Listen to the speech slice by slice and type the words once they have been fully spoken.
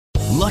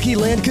Lucky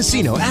Land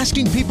Casino,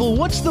 asking people,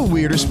 what's the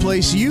weirdest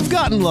place you've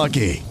gotten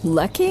lucky?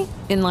 Lucky?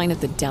 In line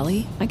at the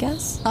deli, I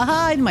guess?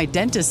 Aha, in my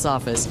dentist's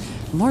office.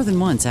 More than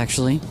once,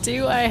 actually.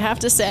 Do I have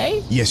to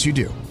say? Yes, you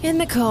do. In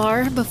the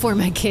car before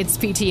my kids'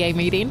 PTA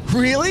meeting.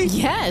 Really?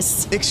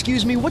 Yes.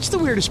 Excuse me, what's the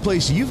weirdest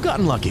place you've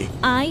gotten lucky?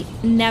 I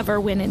never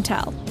win and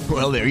tell.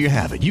 Well, there you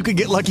have it. You can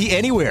get lucky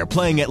anywhere,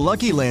 playing at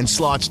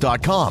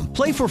LuckyLandSlots.com.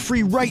 Play for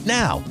free right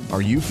now.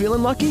 Are you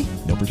feeling lucky?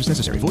 No purchase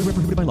necessary. Void where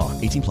prohibited by law.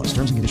 18+.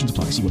 Terms and conditions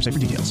apply. See website for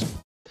details.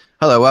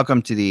 Hello,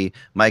 welcome to the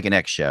Mike and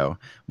X show.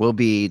 We'll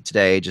be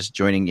today just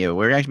joining you.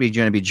 We're actually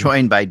going to be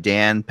joined by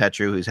Dan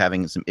Petru, who's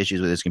having some issues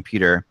with his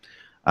computer.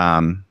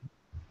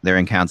 They're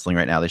in counseling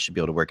right now. They should be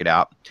able to work it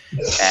out.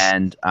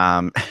 And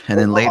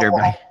then later,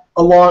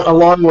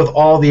 along with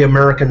all the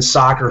American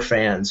soccer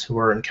fans who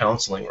are in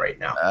counseling right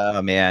now.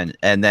 Oh man!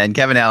 And then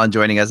Kevin Allen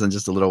joining us in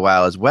just a little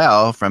while as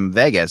well from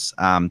Vegas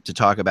to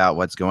talk about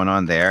what's going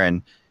on there,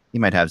 and he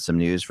might have some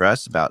news for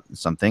us about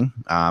something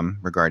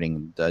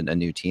regarding a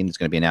new team that's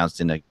going to be announced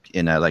in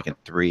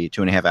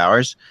 2.5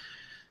 hours.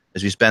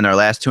 As we spend our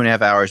last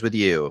 2.5 hours with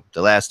you,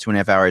 the last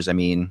 2.5 hours, I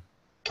mean,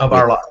 of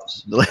our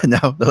lives. No,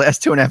 the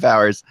last 2.5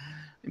 hours.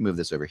 Let me move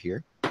this over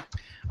here.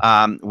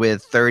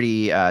 With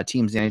 30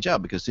 teams in the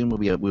NHL, because soon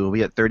we will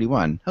be at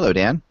 31. Hello,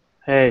 Dan.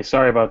 Hey,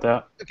 sorry about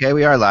that. Okay,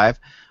 we are live.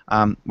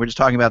 We're just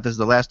talking about this.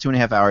 The last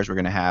 2.5 hours we're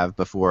going to have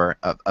before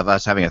of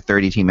us having a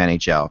 30-team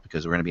NHL,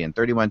 because we're going to be in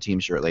 31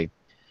 teams shortly.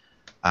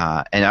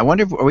 And I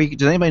wonder,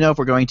 does anybody know if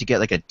we're going to get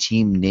like a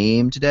team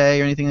name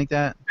today or anything like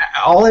that?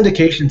 All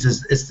indications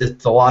is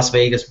the Las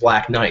Vegas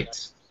Black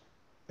Knights.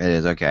 It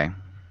is, okay.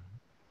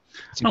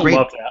 I don't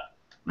love that.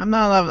 I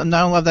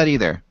don't love that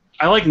either.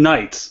 I like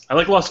Knights. I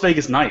like Las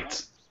Vegas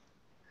Knights.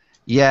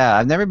 Yeah,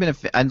 I've never been a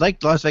fan. I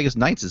like Las Vegas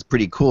Knights is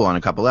pretty cool on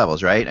a couple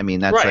levels, right? I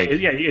mean, that's right.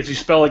 like... Yeah, as you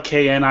spell it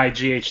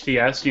Knights,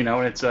 you know,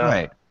 and it's...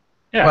 right.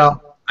 Yeah.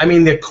 Well, I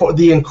mean,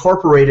 the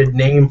incorporated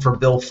name for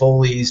Bill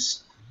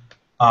Foley's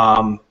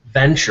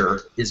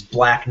venture is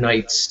Black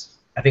Knights.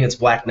 I think it's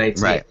Black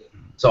Knights. Right.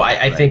 So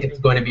I think it's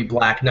going to be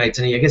Black Knights,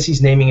 and I guess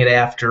he's naming it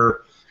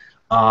after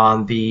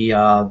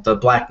the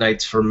Black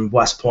Knights from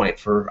West Point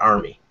for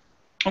Army.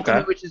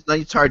 Okay. Which is,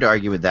 it's hard to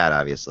argue with that,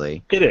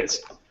 obviously. It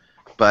is.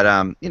 But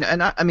you know,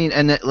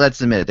 and let's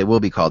admit it, they will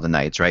be called the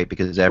Knights, right?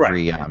 Because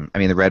every, right. I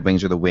mean, the Red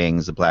Wings are the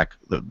Wings,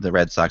 the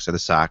Red Sox are the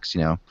Sox,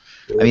 you know.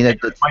 I mean,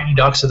 Mighty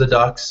Ducks are the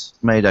Ducks.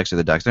 Mighty Ducks are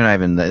the Ducks. They're not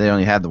even, they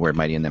only have the word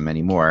mighty in them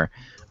anymore.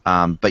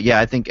 But yeah,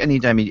 I think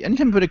anytime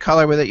you put a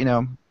color with it, you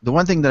know, the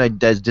one thing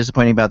that is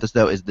disappointing about this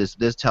though is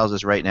this tells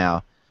us right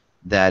now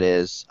that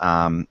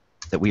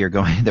we are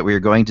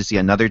going to see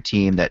another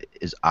team that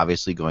is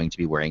obviously going to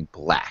be wearing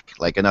black,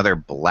 like another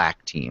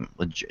black team.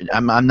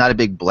 I'm not a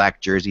big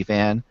black jersey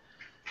fan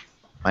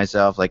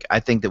myself. Like, I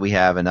think that we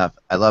have enough.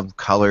 I love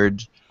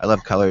colors.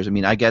 I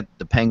mean, I get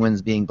the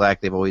Penguins being black.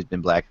 They've always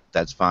been black.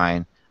 That's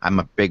fine. I'm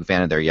a big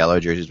fan of their yellow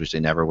jerseys, which they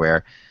never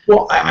wear.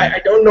 Well,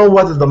 I don't know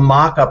whether the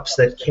mock-ups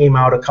that came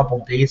out a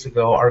couple days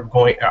ago are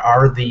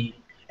the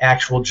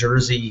actual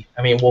jersey.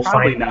 I mean, we'll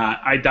Probably find not.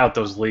 I doubt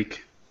those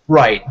leak.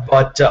 Right,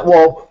 but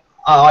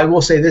I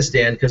will say this,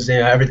 Dan, because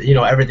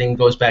everything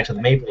goes back to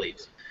the Maple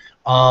Leafs.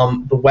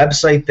 The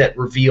website that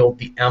revealed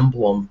the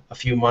emblem a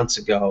few months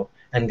ago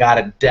and got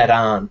it dead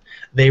on,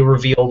 they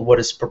revealed what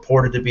is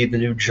purported to be the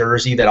new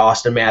jersey that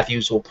Austin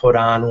Matthews will put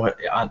on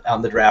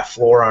the draft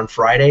floor on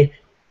Friday.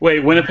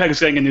 Wait, Winnipeg's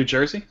getting a new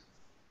jersey?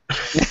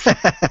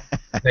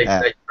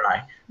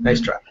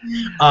 Nice try.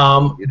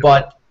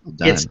 But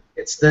it's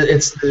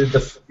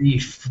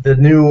the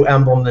new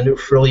emblem, the new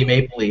frilly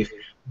Maple Leaf,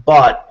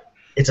 but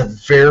it's a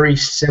very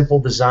simple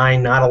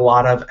design, not a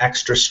lot of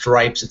extra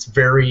stripes. It's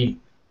very,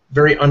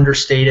 very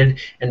understated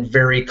and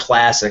very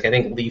classic. I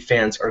think Leaf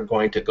fans are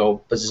going to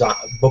go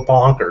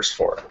bonkers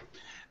for it.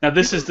 Now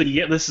this is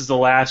the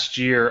last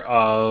year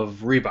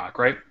of Reebok,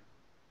 right?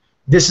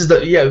 This is the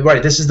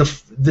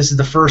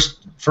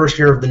first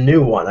year of the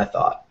new one, I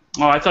thought.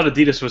 Oh, I thought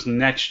Adidas was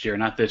next year,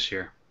 not this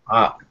year.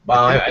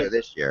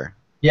 This year.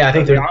 Yeah, I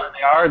think they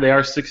are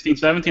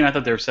 16-17. I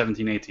thought they were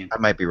 17-18. I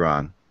might be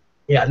wrong.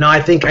 Yeah, no,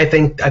 I think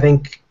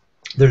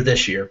they're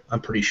this year.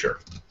 I'm pretty sure.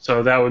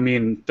 So that would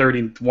mean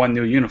 31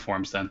 new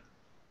uniforms then.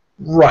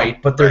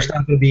 Right, but there's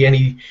not going to be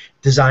any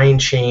design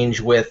change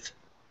with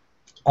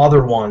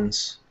other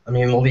ones. I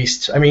mean, at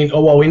least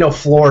we know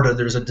Florida.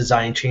 There's a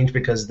design change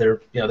because they're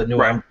the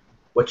new emblem,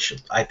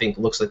 which I think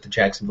looks like the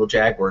Jacksonville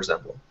Jaguars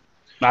emblem.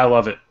 I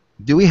love it.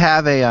 Do we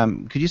have a?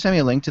 Could you send me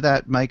a link to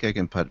that, Mike? I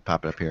can pop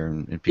it up here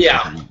and people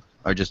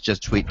or just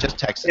text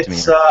it to me.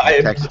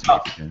 Text it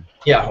to me.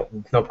 Yeah,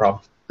 no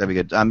problem. That'd be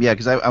good. Yeah,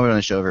 because I want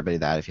to show everybody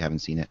that if you haven't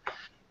seen it.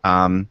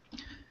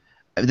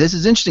 This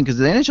is interesting because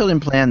the NHL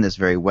didn't plan this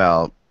very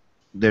well.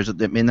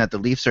 In that the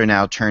Leafs are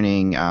now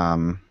turning,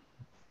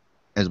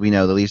 as we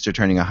know, the Leafs are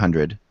turning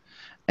 100,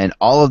 and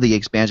all of the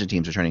expansion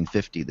teams are turning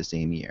 50 the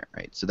same year,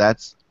 right? So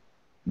that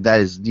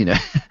is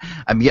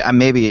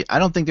maybe I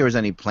don't think there was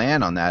any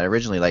plan on that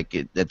originally. Like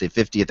at the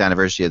 50th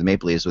anniversary of the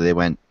Maple Leafs, where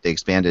they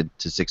expanded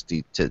to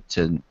 60 to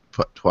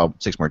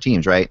 6 more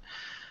teams, right?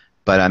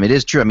 But it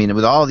is true. I mean,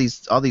 with all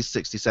these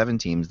 67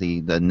 teams,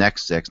 the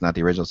next 6, not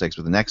the original 6,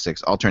 but the next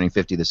 6, all turning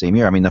 50 the same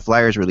year. I mean, the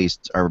Flyers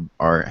released are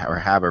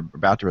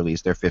about to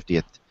release their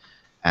 50th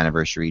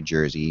anniversary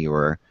jersey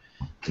or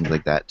things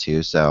like that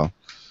too. So,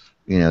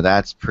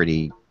 that's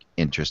pretty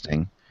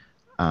interesting.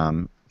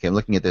 Okay, I'm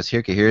looking at this here.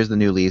 Okay, here's the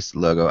new Leafs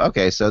logo.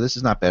 Okay, so this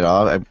is not bad at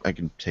all. I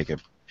can take a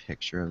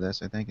picture of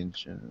this, I think, and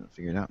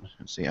figure it out.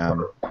 Let's see.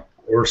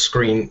 Or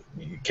screen.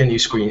 Can you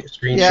screen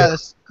Yeah, share? the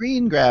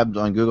screen grab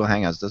on Google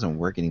Hangouts doesn't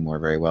work anymore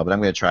very well, but I'm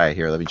going to try it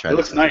here. Let me try It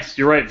this. looks nice.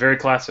 You're right. Very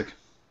classic.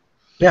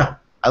 Yeah.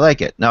 I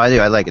like it. No, I do.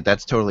 I like it.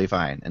 That's totally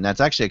fine. And that's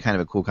actually kind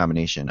of a cool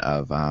combination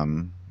of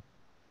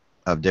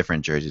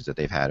different jerseys that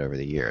they've had over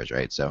the years,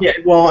 right? So. Yeah.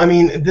 Well, I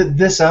mean,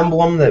 this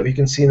emblem that we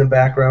can see in the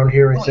background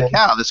here. Holy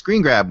cow! The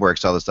screen grab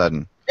works all of a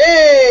sudden.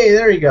 Hey,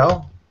 there you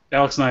go. That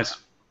looks nice.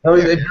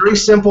 Very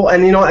simple,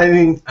 and I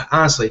mean,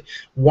 honestly,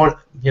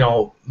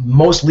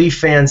 most Leaf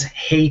fans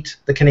hate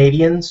the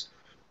Canadians,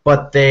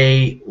 but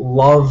they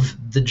love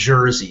the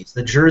jerseys.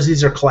 The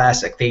jerseys are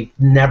classic. They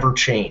never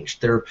changed.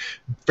 They're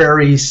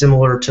very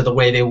similar to the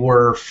way they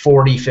were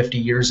 40, 50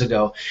 years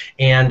ago.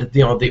 And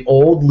the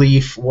old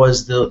Leaf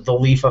was the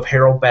Leaf of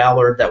Harold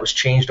Ballard that was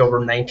changed over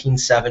in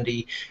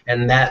 1970,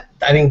 and that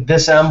I think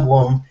this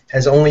emblem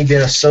has only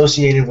been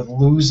associated with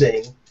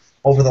losing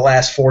over the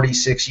last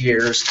 46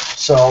 years.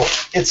 So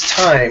it's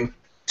time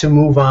to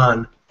move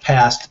on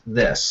past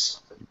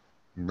this.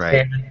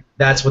 Right. And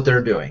that's what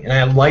they're doing. And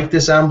I like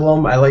this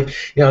emblem. I like,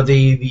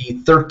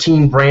 the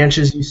 13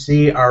 branches you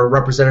see are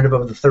representative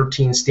of the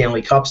 13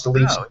 Stanley Cups the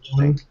Leafs have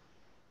won.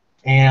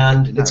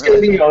 And it's going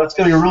to be, it's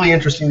going to be really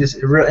interesting to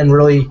see, and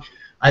really,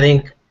 I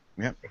think,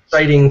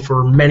 exciting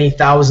for many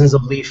thousands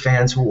of Leaf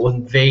fans who will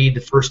invade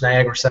the First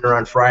Niagara Center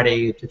on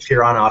Friday to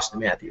cheer on Austin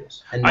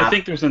Matthews. And I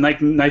think there's a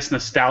nice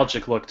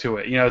nostalgic look to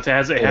it. It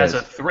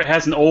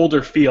has an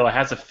older feel. It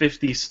has a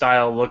 50s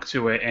style look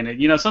to it,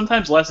 and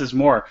sometimes less is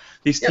more.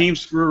 These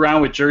teams screw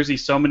around with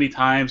jerseys so many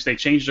times. They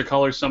change their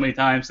colors so many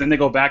times. Then they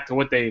go back to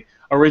what they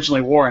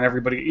originally wore, and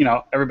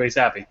everybody's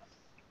happy.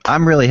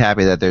 I'm really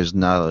happy that there's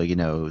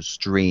no,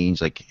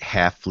 strange like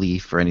half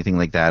leaf or anything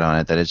like that on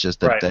it. That it's just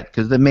that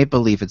because the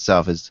maple leaf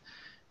itself is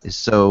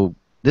so.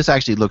 This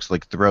actually looks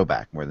like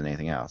throwback more than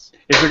anything else.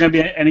 Is there going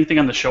to be anything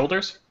on the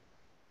shoulders?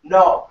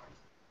 No.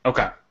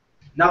 Okay.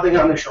 Nothing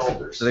on the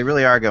shoulders. So they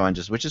really are going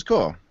which is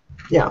cool.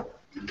 Yeah.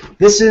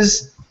 This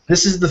is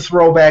the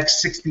throwback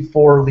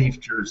 '64 Leaf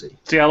jersey.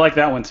 See, I like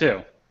that one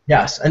too.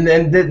 Yes, and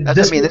then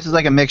this is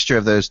like a mixture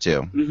of those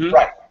two. Mm-hmm.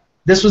 Right.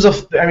 This was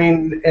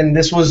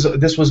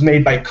this was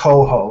made by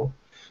Coho,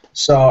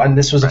 so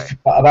this was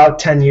about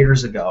 10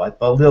 years ago,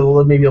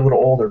 maybe a little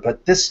older.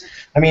 But this,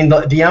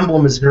 the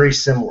emblem is very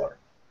similar.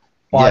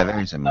 But,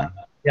 very similar.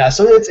 Yeah,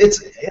 so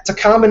it's a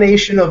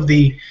combination of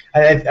the.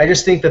 I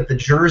just think that the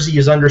jersey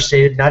is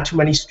understated, not too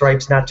many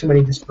stripes, not too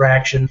many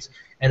distractions,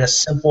 and a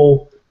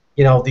simple,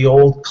 the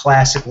old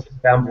classic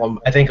emblem.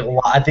 I think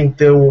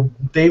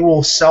they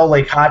will sell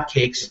like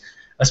hotcakes.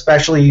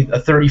 Especially a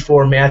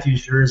 34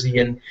 Matthews jersey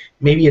and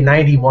maybe a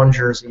 91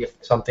 jersey if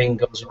something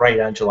goes right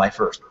on July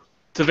 1st.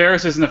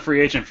 Tavares isn't a free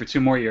agent for 2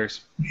 more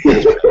years. All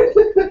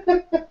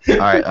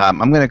right, I'm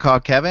going to call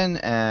Kevin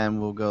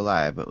and we'll go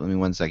live. But let me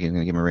 1 second. I'm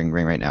going to give him a ring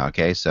right now,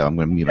 okay? So I'm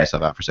going to mute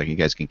myself out for a second. You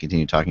guys can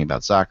continue talking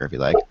about soccer if you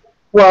like.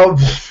 Well,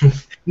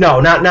 no,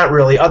 not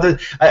really.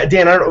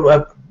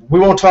 Dan, we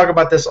won't talk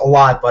about this a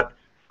lot, but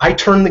I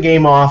turned the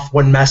game off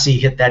when Messi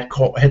hit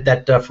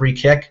that free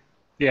kick.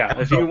 Yeah,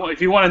 if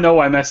you want to know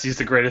why Messi's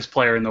the greatest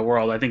player in the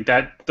world, I think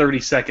that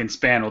 30-second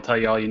span will tell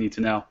you all you need to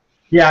know.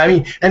 Yeah,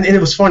 and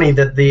it was funny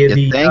that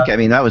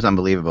that was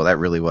unbelievable. That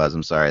really was.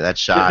 I'm sorry. That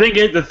shot.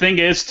 The thing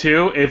is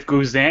too, if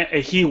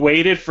he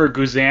waited for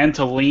Guzan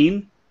to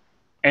lean,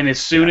 and as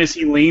soon as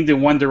he leaned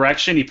in one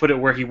direction, he put it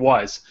where he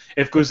was.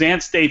 If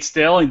Guzan stayed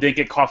still and didn't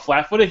get caught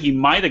flat-footed, he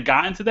might have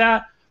gotten to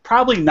that.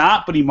 Probably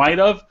not, but he might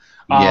have.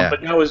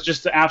 But that was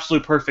just the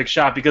absolute perfect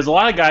shot because a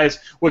lot of guys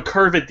would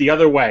curve it the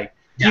other way.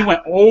 He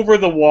went over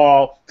the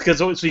wall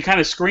so he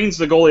kind of screens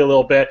the goalie a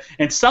little bit,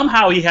 and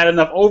somehow he had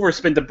enough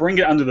overspin to bring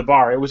it under the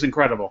bar. It was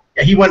incredible.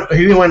 Yeah, he went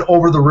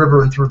over the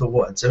river and through the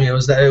woods. It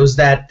was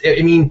that.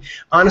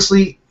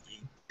 Honestly,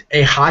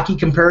 a hockey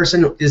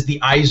comparison is the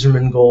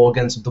Yzerman goal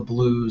against the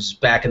Blues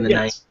back in the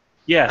 90s.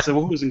 Yeah, so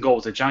who was in goal?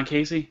 Was it John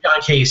Casey?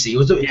 John Casey. It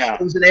was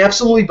an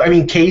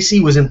absolutely. Casey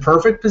was in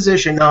perfect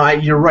position. No,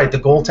 you're right. The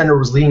goaltender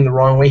was leading the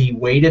wrong way. He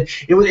waited.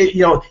 It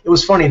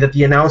was funny that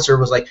the announcer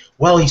was like,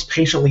 "Well, he's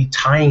patiently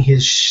tying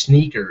his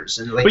sneakers."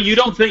 And but you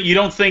don't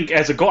think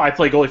as a goal. I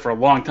played goalie for a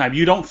long time.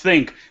 You don't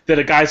think that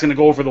a guy's going to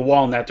go over the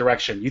wall in that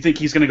direction. You think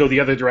he's going to go the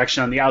other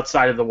direction on the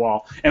outside of the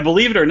wall. And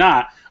believe it or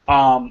not,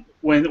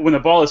 when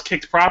the ball is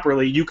kicked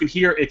properly, you can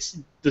hear it's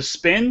the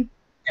spin.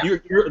 Yeah.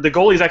 The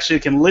goalies actually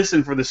can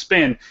listen for the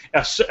spin.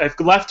 If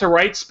left to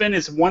right spin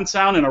is one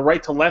sound and a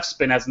right to left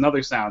spin has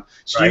another sound.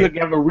 So you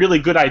have a really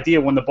good idea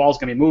when the ball's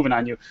going to be moving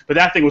on you. But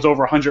that thing was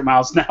over 100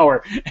 miles an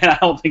hour, and I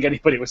don't think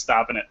anybody was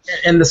stopping it.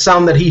 And the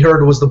sound that he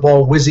heard was the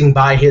ball whizzing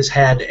by his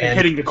head and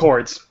hitting the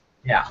cords.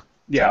 Yeah.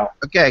 Yeah.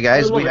 Okay,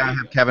 guys, we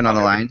have Kevin on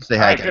the line. Say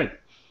hi, Kevin.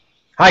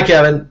 Hi,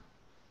 Kevin.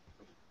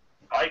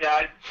 Bye,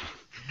 guys.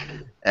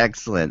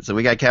 Excellent. So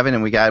we got Kevin,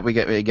 and we got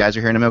you guys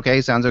are hearing him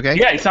okay? Sounds okay?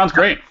 Yeah, it sounds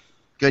great.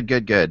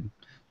 Good.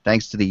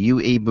 Thanks to the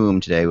UE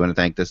Boom today. We want to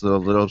thank this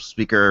little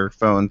speaker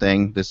phone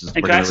thing. This is.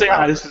 And can I say,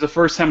 this is the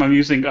first time I'm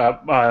using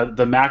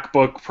the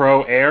MacBook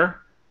Pro Air.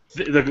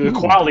 The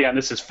quality on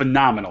this is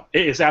phenomenal.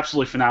 It is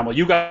absolutely phenomenal.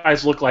 You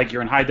guys look like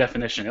you're in high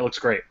definition. It looks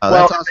great. Oh,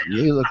 that's awesome.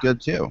 You look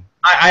good too.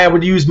 I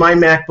would use my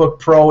MacBook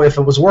Pro if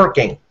it was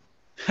working.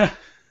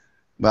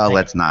 Well,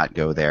 let's not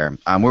go there.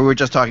 We were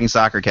just talking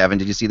soccer, Kevin.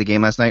 Did you see the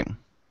game last night?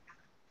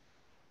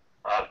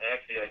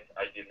 Actually,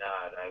 I did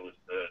not. I was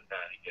trying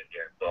to get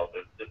there. So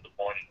it's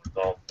disappointing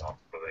results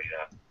for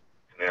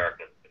the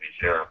Americans, to be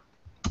sure.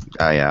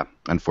 Yeah,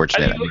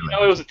 unfortunate.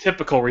 It was a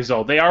typical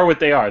result. They are what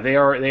they are. They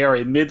are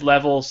a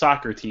mid-level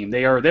soccer team.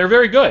 They're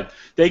very good.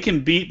 They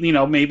can beat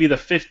maybe the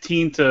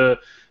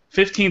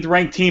 15th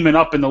ranked team and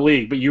up in the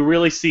league, but you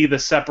really see the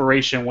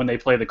separation when they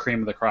play the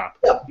cream of the crop.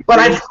 Yeah, but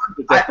I've heard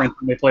the difference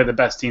when they play the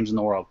best teams in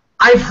the world.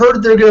 I've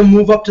heard they're going to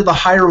move up to the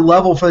higher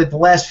level for the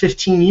last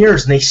 15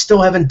 years, and they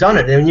still haven't done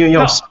it. And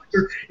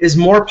soccer is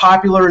more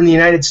popular in the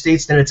United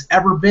States than it's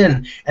ever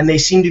been, and they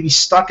seem to be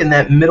stuck in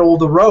that middle of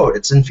the road.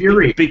 It's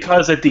infuriating.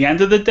 Because at the end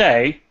of the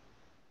day,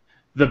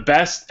 the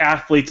best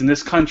athletes in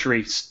this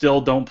country still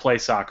don't play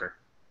soccer.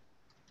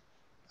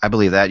 I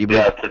believe that. You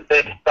believe?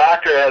 Yeah,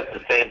 soccer has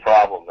the same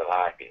problem that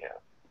hockey has.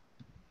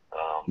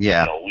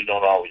 Yeah. We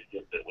don't always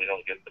get the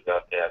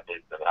best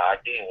athletes in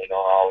hockey, and we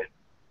don't always.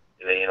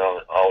 They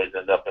always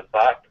end up in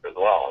soccer as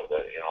well. They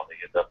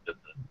end up in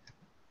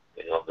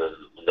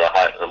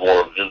the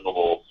more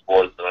visible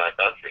sports in our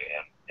country,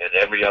 and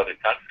every other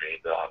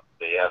country,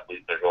 the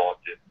athletes are going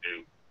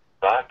to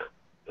soccer,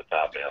 the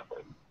top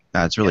athletes.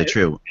 That's really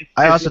true.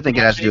 I also think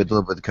it has to do with a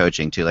little bit with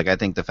coaching too. Like I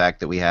think the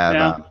fact that we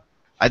have,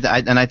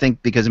 I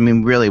think because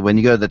really when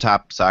you go to the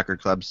top soccer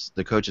clubs,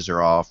 the coaches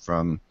are all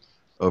from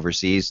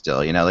overseas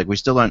still. Like we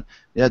still don't.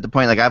 At the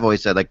point, like I've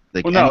always said, like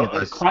well, no,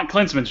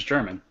 Klinsmann's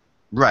German.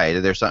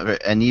 Right. There's some,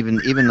 and even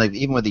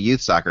with the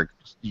youth soccer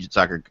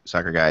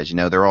guys,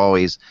 they're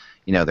always,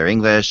 they're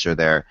English or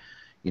they're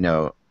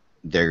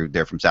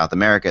from South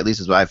America. At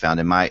least is what I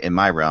found in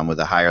my realm with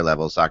the higher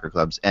level soccer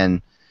clubs.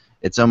 And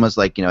it's almost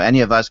like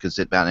any of us could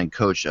sit down and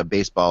coach a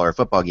baseball or a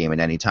football game at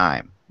any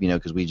time,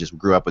 because we just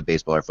grew up with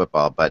baseball or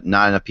football. But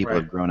not enough people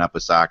have grown up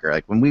with soccer.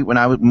 Like when we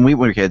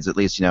were kids, at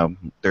least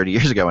 30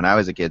 years ago when I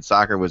was a kid,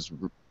 soccer was.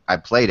 I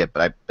played it,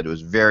 but it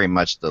was very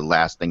much the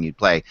last thing you'd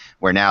play,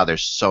 where now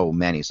there's so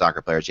many soccer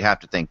players. You have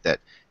to think that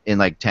in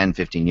like 10,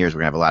 15 years, we're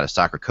going to have a lot of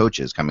soccer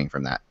coaches coming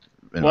from that.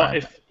 Well,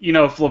 if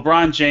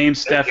LeBron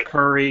James, Steph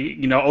Curry,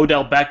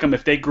 Odell Beckham,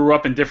 if they grew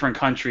up in different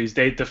countries,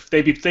 they'd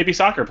be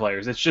soccer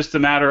players. It's just a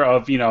matter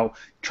of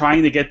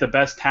trying to get the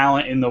best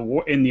talent in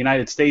the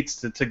United States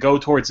to go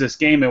towards this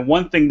game. And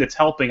one thing that's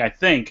helping, I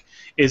think,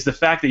 is the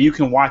fact that you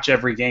can watch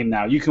every game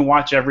now. You can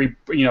watch every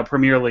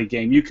Premier League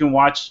game. You can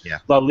watch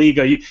La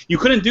Liga. You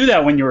couldn't do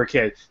that when you were a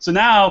kid. So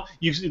now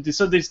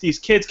these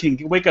kids can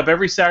wake up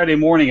every Saturday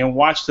morning and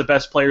watch the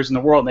best players in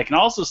the world. And they can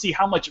also see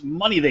how much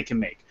money they can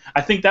make.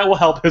 I think that will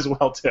help as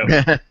well too.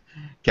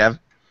 Kev?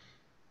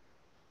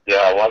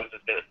 Yeah, well, I was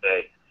just going to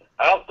say,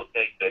 I also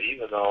think that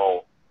even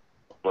though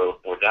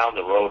we're down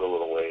the road a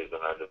little ways in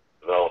our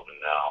development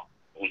now,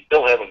 we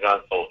still haven't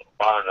gone so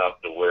far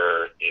enough to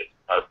where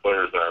our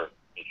players aren't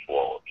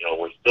controlled.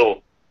 We're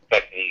still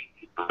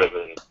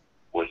technique-driven.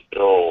 We're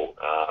still,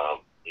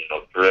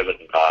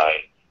 driven by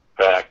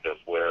practice,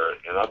 where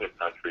in other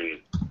countries,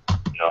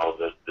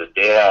 the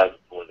dads,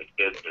 when the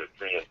kids are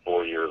 3 and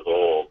 4 years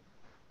old,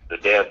 the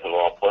dads have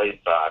all played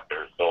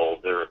soccer, so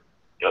they're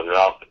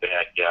out the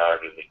backyard,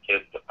 and the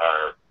kids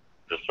are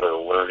just sort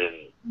of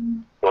learning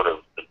to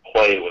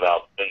play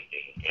without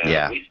thinking.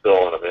 And we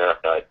still in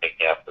America, I think,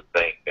 have to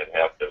think and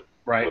have to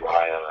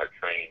rely on our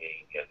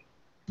training, and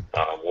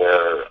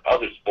where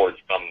other sports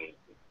come,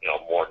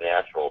 more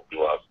natural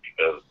to us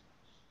because,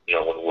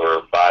 when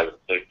we're 5 and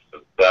 6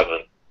 and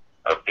 7,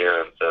 our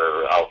parents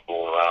are out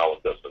fooling around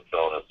with us and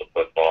throwing us a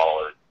football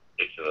or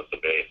teaching us a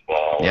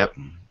baseball. Yep.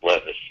 Or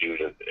letting us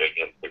shoot it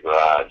against the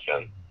garage,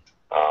 and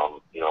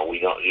we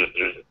don't.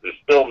 There's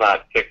still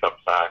not pick-up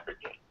soccer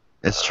games.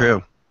 It's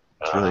true.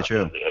 It's really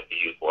true. At the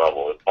youth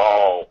level, it's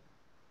all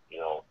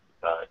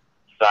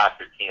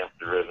soccer camp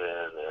driven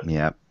and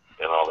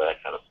all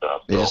that kind of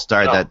stuff. They just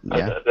started that.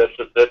 Yeah.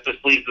 That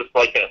just leaves us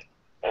like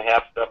a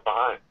half step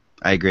behind.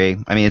 I agree.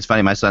 I mean, it's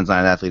funny. My son's not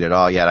an athlete at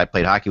all yet. I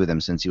played hockey with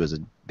him since he was a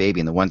baby,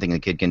 and the one thing the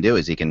kid can do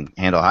is he can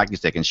handle a hockey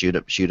stick and shoot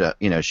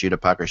a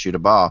puck or shoot a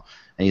ball.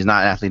 And he's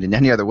not an athlete in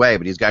any other way,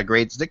 but he's got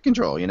great stick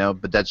control,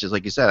 But that's just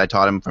like you said. I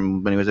taught him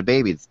from when he was a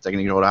baby. The second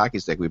he could hold a hockey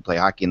stick, we'd play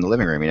hockey in the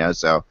living room,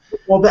 So.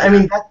 Well, I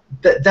mean,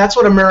 that's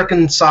what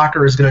American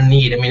soccer is going to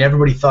need. I mean,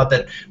 everybody thought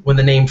that when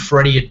the name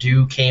Freddie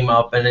Adu came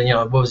up, and then,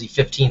 what was he,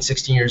 15,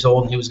 16 years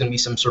old, and he was going to be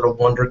some sort of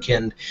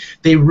wonderkind.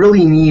 They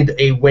really need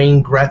a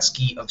Wayne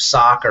Gretzky of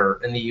soccer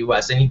in the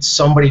U.S. They need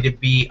somebody to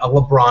be a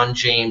LeBron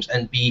James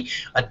and be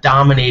a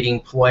dominating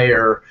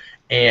player,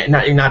 and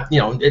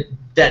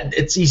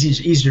it's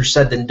easier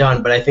said than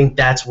done. But I think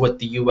that's what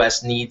the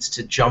U.S. needs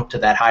to jump to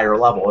that higher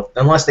level.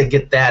 Unless they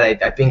get that,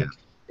 I think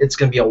it's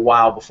going to be a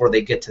while before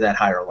they get to that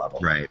higher level.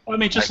 Right. Well, I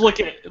mean, just look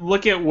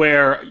at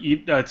where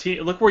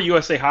look where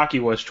USA Hockey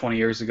was 20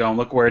 years ago, and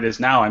look where it is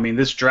now. I mean,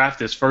 this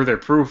draft is further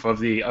proof of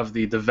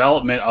the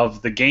development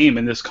of the game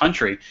in this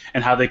country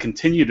and how they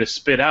continue to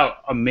spit out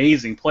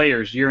amazing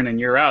players year in and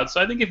year out. So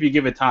I think if you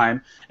give it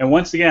time, and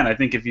once again, I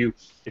think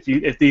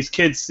if these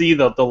kids see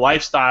the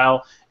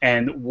lifestyle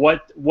and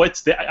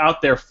what's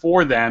out there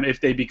for them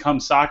if they become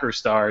soccer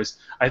stars,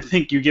 I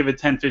think you give it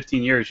 10,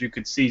 15 years, you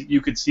could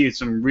see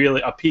some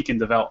really a peak in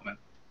development.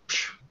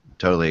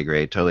 Totally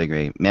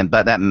agree, man.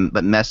 But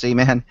Messi,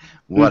 man,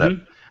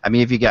 I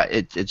mean, if you got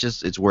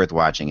it's worth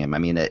watching him. I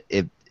mean,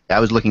 if I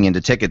was looking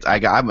into tickets,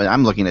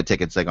 I'm looking at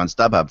tickets like on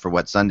StubHub for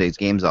what Sunday's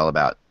game's all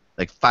about,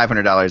 like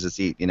 $500 a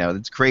seat. You know,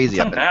 it's crazy.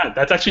 That's not bad.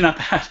 That's actually not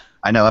bad.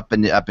 I know, up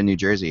in New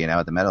Jersey, you know,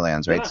 at the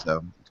Meadowlands, right? Yeah.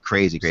 So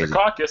crazy. It's a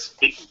caucus.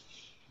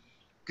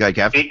 Go ahead,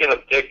 Kev. Speaking of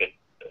tickets,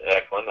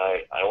 Eklund,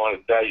 I want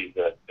to tell you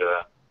that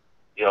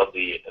you know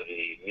the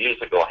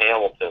musical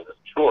Hamilton is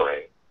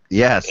touring.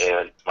 Yes.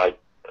 And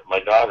my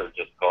daughter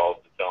just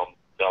called to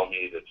tell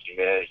me that she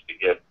managed to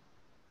get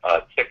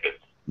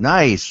tickets.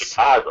 Nice. To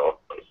Chicago.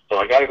 So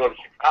I got to go to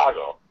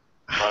Chicago,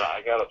 but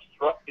I got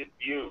obstructed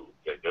view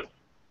tickets.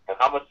 And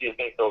how much do you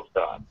think those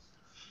cost?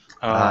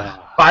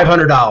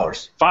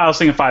 $500. I was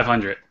thinking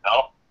 500.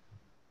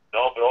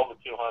 No, but over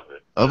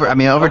 200.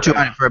 Over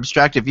 200 for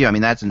obstructive view. I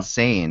mean, that's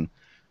insane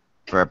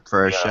for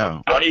a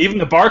show. Even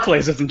the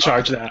Barclays doesn't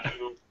charge that.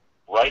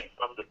 Right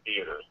from the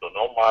theater, so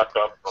no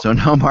markup.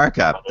 No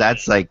markup.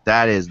 That's like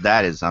that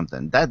is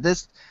something.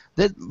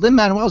 That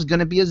Lin-Manuel's going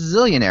to be a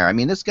zillionaire. I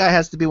mean, this guy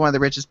has to be one of the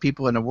richest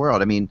people in the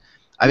world. I mean,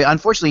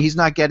 unfortunately, he's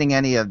not getting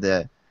any of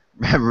the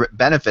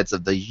benefits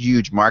of the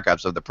huge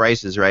markups of the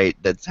prices, right?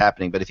 That's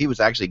happening. But if he was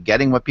actually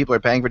getting what people are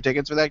paying for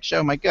tickets for that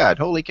show, my God,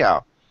 holy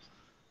cow!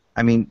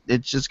 I mean,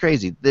 it's just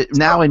crazy.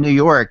 Now in New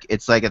York,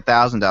 it's like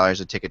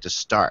 $1,000 a ticket to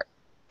start.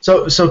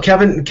 So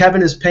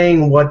Kevin is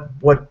paying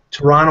what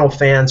Toronto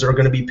fans are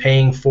going to be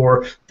paying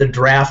for the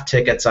draft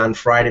tickets on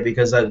Friday,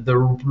 because the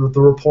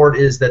report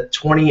is that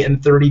 $20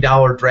 and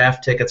 $30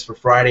 draft tickets for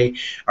Friday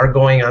are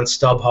going on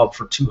StubHub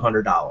for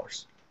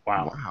 $200.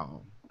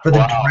 Wow. For the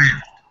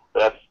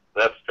draft.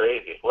 That's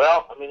crazy.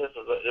 Well, I mean, it's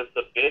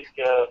a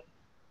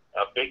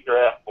big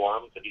draft for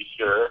them, to be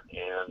sure,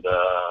 and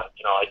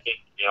you know, I think,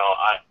 you know,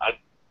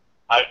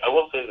 I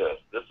will say this: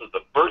 this is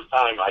the first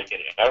time I can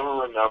ever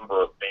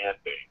remember a fan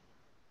base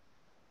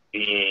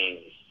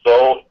being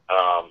so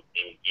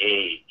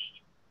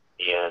engaged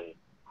in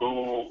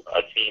who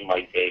a team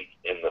might take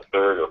in the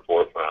third or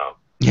fourth round.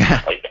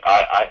 Yeah. Like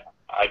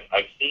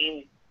I've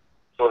seen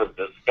sort of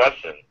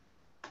discussion,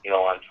 you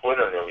know, on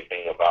Twitter and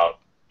everything about,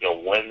 you know,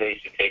 when they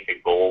should take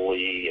a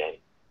goalie and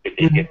if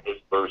they get this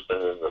person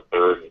in the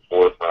third and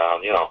fourth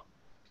round. You know,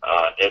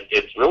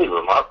 it's really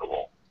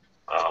remarkable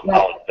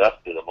how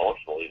invested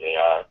emotionally they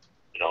are,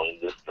 you know, in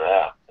this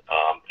draft.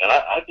 And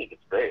I think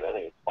it's great. I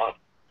think it's fun.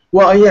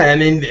 Well, yeah, I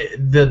mean,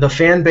 the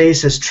fan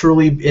base has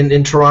truly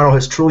in Toronto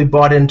has truly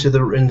bought into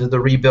the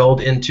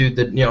rebuild, into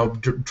the, you know,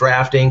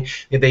 drafting.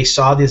 They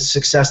saw the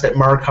success that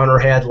Mark Hunter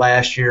had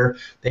last year.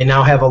 They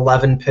now have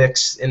 11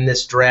 picks in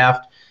this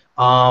draft,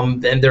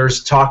 and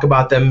there's talk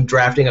about them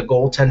drafting a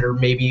goaltender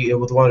maybe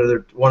with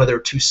one of their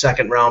 2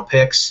 second-round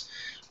picks.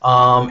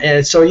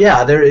 And so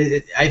yeah,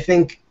 I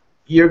think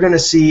you're going to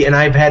see, and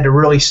I've had to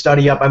really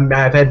study up.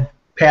 I've had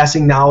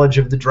passing knowledge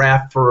of the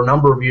draft for a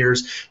number of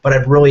years, but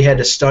I've really had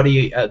to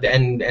study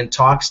and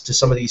talk to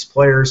some of these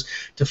players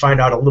to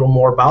find out a little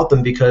more about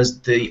them,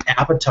 because the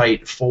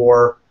appetite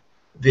for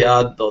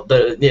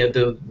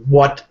the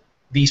what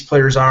these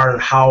players are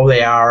and how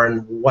they are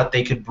and what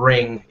they could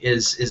bring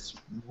is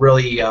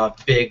really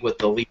big with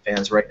the Leaf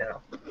fans right now.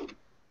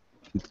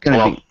 Speaking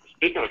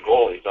of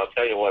goalies, I'll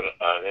tell you what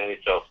an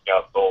NHL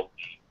scout told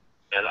me,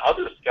 and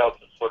other scouts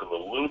have sort of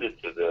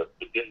alluded to this,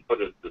 but didn't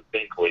put it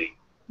distinctly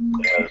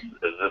as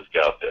this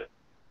scout did.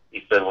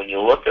 He said, when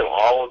you look at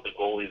all of the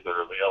goalies that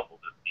are available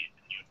this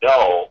season, you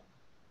know,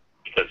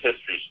 because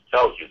history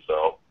tells you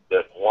so,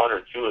 that one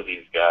or two of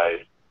these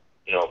guys,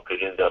 you know,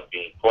 could end up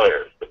being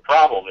players. The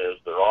problem is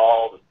they're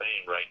all the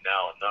same right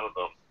now, and none of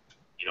them,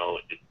 you know,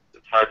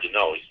 it's hard to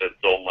know. He said,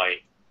 so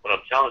what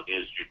I'm telling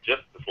you is you're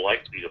just as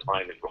likely to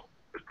find a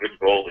good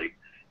goalie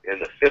in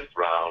the fifth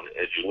round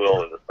as you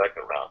will in the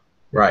second round.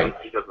 Right.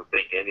 He doesn't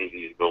think any of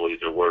these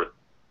goalies are worth,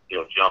 you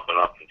know, jumping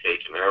up and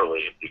taking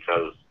early,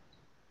 because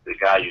the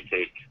guy you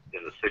take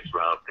in the sixth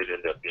round could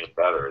end up being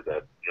better.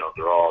 That, you know,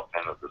 they're all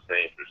kind of the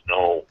same. There's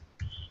no,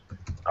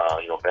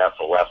 you know,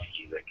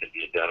 Vasilevsky that can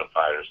be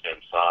identified, or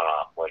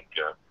Samsonov, like,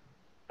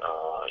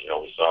 you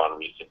know, we saw in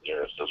recent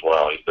years as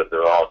well. He said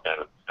they're all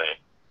kind of the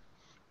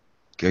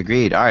same.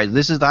 Agreed. All right,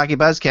 this is the Hockey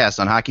Buzzcast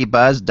on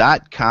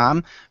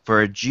HockeyBuzz.com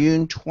for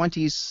June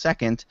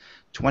 22nd,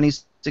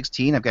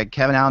 2016. I've got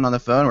Kevin Allen on the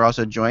phone. We're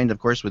also joined, of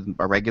course, with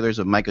our regulars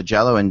of Michael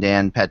Jello and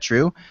Dan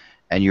Petru.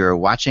 And you're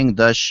watching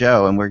the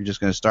show, and we're just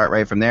going to start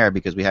right from there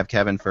because we have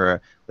Kevin for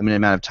a limited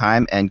amount of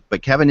time.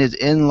 But Kevin is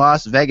in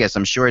Las Vegas.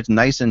 I'm sure it's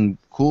nice and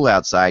cool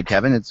outside,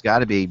 Kevin. It's got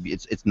to be.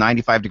 It's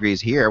 95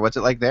 degrees here. What's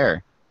it like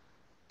there?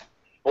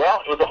 Well,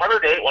 Well, it was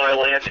 108 when I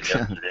landed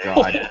yesterday,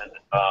 and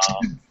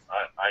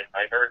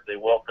I heard they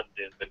welcomed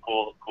the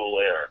cool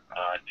air.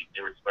 I think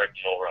they were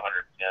expecting over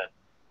 110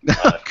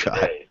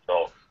 today.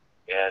 So,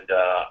 and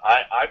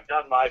I've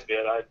done my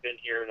bit. I've been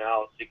here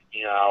now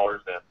 16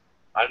 hours, and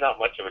I'm not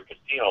much of a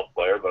casino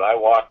player, but I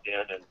walked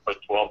in and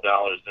put $12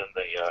 in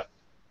the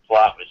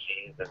slot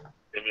machines and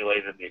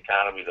stimulated the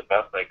economy the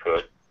best I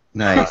could.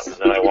 Nice. And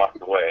then I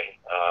walked away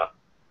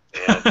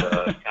and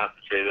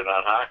concentrated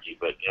on hockey.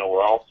 But,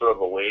 we're all sort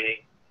of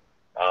awaiting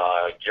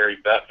Gary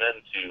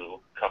Bettman to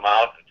come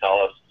out and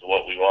tell us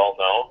what we all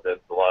know, that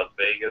the Las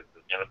Vegas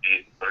is going to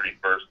be the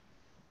 31st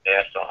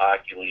National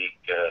Hockey League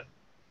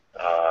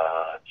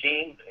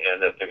team,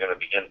 and that they're going to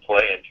begin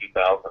play in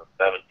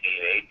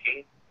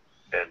 2017-18.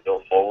 And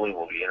Bill Foley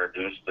will be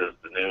introduced as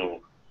the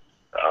new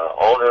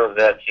owner of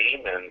that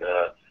team, and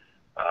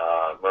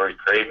Murray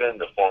Craven,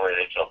 the former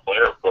NHL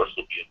player, of course,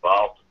 will be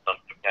involved in some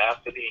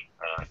capacity.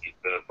 He's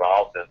been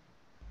involved, and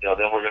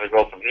then we're going to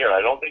go from here.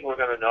 I don't think we're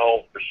going to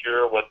know for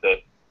sure what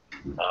the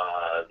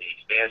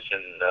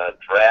expansion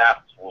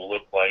draft will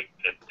look like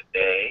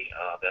today.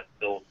 That's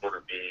still sort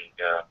of being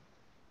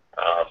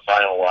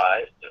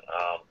finalized,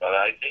 but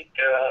I think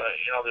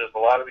there's a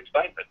lot of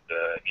excitement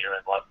here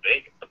in Las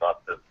Vegas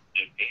about this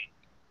new team.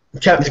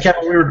 Kevin,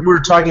 we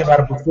were talking about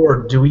it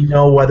before. Do we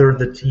know whether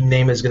the team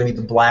name is going to be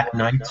the Black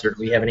Knights, or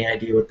do we have any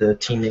idea what the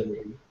team name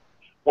will be?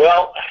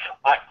 Well,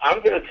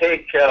 I'm going to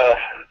take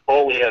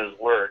Foley at his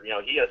word.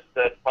 He has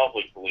said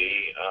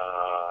publicly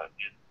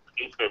in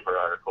newspaper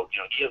articles,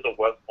 he is a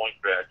West Point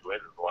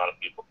graduate, as a lot of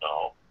people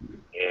know,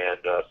 and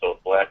so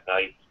Black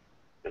Knights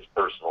is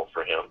personal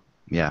for him.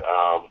 Yeah.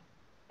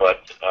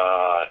 But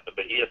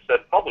he has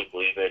said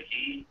publicly that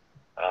he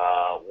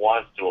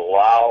wants to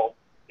allow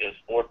his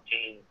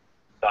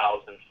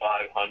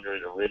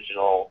 14,500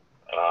 original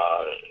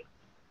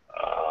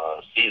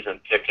season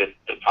ticket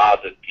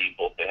deposit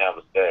people to have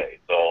a say.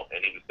 So,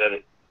 and he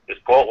said his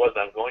quote was,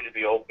 "I'm going to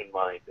be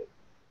open-minded."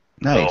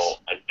 Nice. So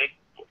I think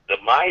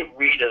my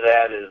read of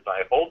that is,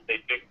 I hope they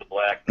pick the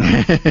Black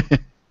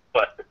Knights,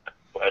 but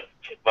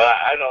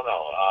I don't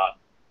know.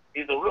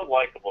 He's a real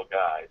likable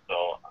guy,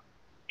 so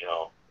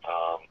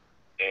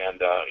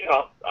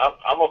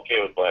I'm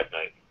okay with Black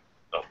Knights.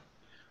 So.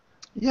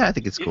 Yeah, I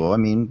think it's cool. I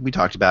mean, we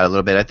talked about it a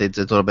little bit. I think it's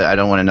a little bit. I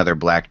don't want another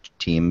black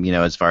team,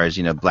 as far as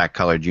black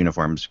colored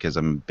uniforms, because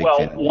I'm a big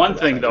fan. Well, one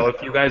thing though,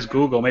 if you guys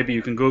Google, maybe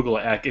you can Google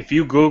it. If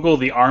you Google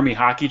the Army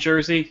hockey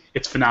jersey,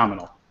 it's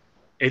phenomenal.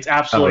 It's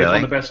absolutely really?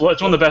 one of the best.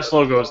 It's one of the best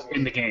logos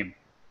in the game.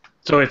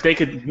 So if they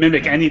could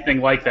mimic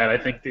anything like that, I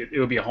think it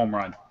would be a home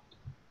run.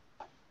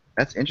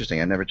 That's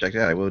interesting. I've never checked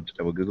it out. I will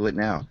Google it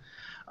now.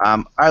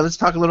 All right, let's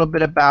talk a little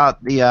bit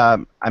about the.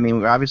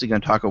 We're obviously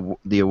going to talk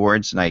the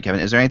awards tonight,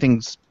 Kevin. Is there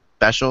anything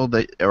special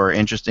or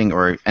interesting,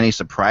 or any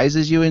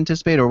surprises you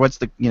anticipate, or what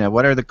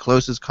are the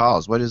closest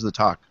calls? What is the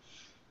talk?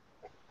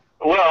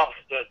 Well,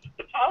 the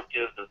talk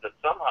is that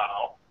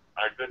somehow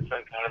our good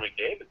friend Connor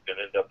McDavid is going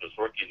to end up as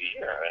Rookie of the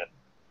Year. And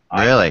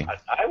Really?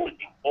 I would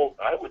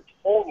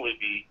totally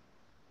be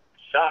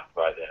shocked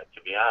by that,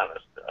 to be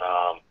honest.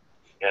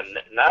 And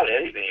not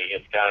anything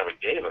against Connor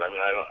McDavid.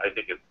 I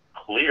think it's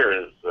clear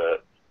as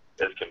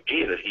can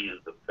be that he's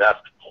the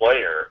best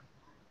player,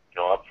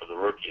 up for the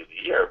Rookie of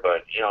the Year.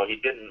 But he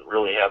didn't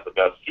really have the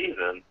best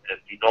season, and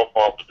through no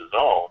fault of his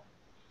own,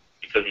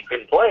 because he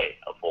couldn't play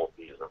a full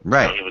season.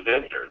 Right. He was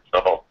injured.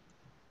 So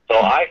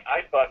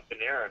I thought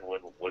Panarin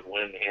would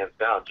win hands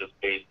down just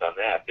based on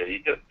that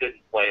he just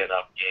didn't play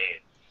enough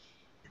games.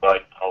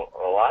 But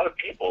a lot of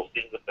people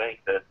seem to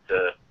think that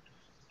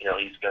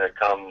he's going to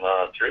come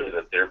through,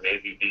 that there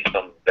maybe be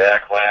some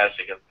backlash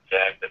against the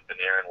fact that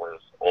Panarin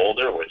was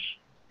older, which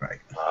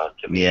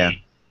to me is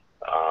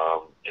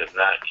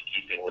not in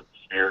keeping with the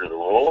spirit of the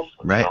rules.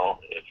 Right.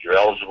 If you're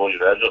eligible,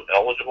 you're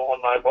eligible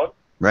in my book.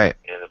 Right.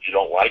 And if you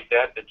don't like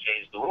that, then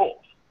change the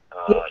rules.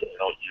 You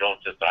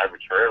don't just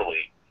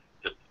arbitrarily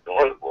just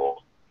ignore the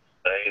rules,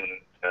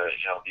 saying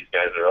these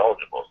guys are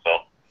eligible.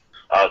 So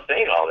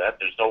saying all that,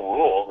 there's no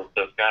rule that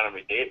says Connor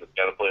McDavid's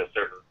got to play a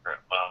certain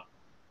amount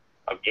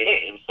of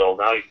games. So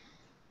now you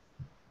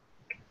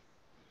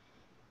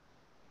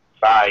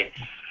decide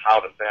how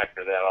to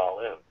factor that all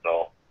in.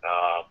 So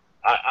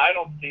I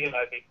don't see it.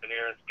 I think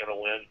Panarin's going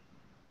to win.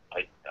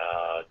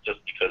 Just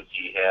because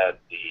he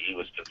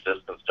was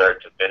consistent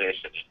start to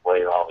finish, and he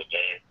played all the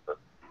games, but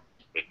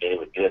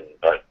McDavid didn't.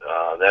 But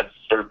that's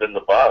sort of been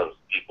the buzz.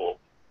 People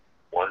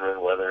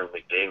wondering whether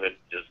McDavid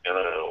is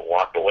going to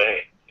walk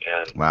away.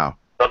 And wow.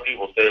 Some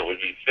people say it would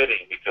be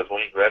fitting because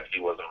Wayne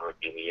Gretzky wasn't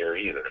Rookie of the Year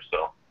either.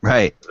 So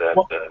right. That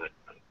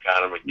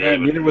Connor McDavid. Yeah,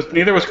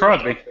 neither was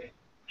Crosby.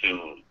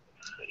 It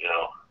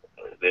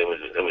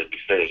would be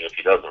fitting if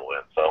he doesn't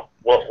win. So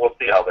we'll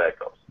see how that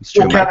goes. It's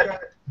true. Well,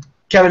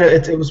 Kevin,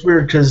 it was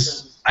weird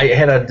because I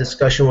had a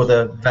discussion with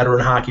a veteran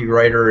hockey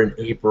writer in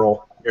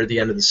April near the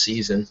end of the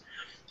season,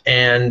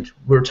 and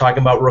we were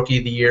talking about Rookie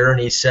of the Year, and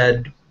he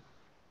said,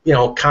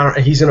 Connor,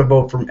 he's going to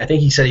vote for. I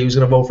think he said he was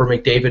going to vote for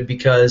McDavid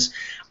because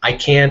I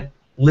can't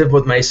live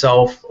with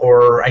myself,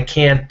 or I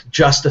can't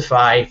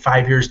justify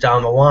 5 years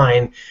down the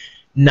line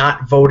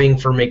not voting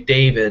for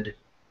McDavid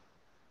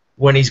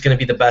when he's going to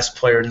be the best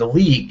player in the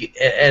league.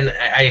 And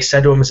I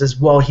said to him, I says,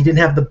 well, he didn't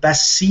have the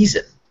best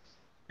season.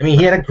 I mean,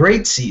 he had a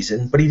great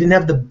season, but he didn't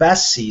have the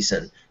best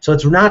season. So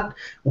it's not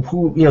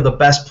who the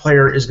best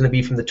player is going to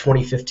be from the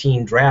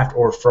 2015 draft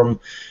or from,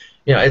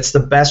 it's the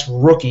best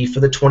rookie for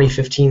the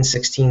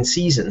 2015-16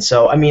 season.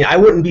 So, I mean, I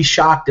wouldn't be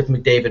shocked if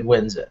McDavid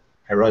wins it.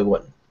 I really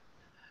wouldn't.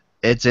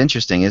 It's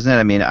interesting, isn't it?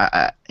 I mean,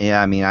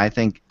 I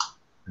think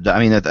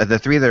the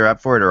three that are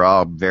up for it are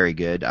all very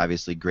good.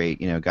 Obviously, great.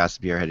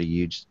 Gaspar had a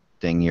huge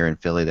thing here in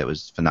Philly that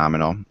was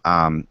phenomenal,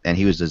 and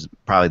he was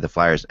probably the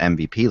Flyers'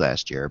 MVP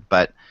last year,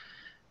 but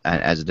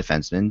as a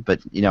defenseman.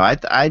 But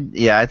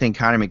I think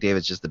Connor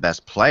McDavid's just the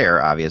best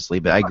player, obviously.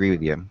 But I agree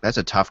with you. That's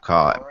a tough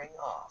call.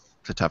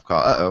 It's a tough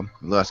call. Uh-oh,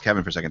 we lost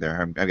Kevin for a second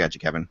there. I got you,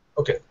 Kevin.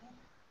 Okay.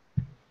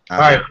 All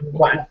right.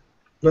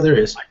 No, there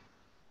is.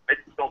 I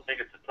just don't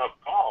think it's a tough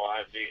call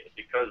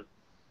because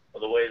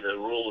of the way the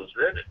rule is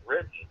written.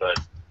 But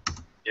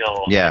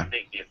I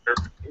think the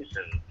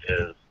interpretation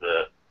has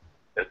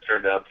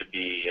turned out to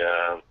be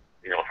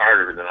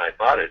harder than I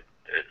thought it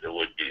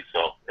would be.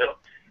 So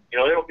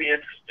it'll be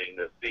interesting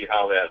to see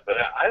how that. But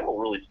I don't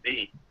really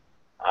see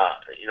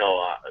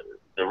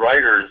the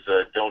writers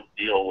don't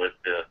deal with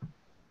the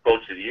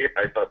Coach of the Year.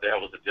 I thought that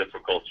was a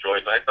difficult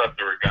choice. I thought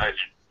there were guys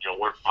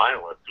weren't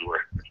finalists who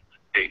were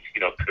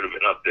could have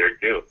been up there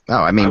too.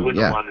 Oh, I mean, I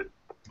wouldn't have wanted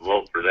to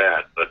vote for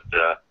that, but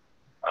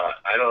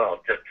I don't know.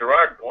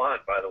 Gerard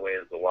Gallant, by the way,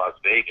 is the Las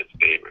Vegas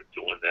favorite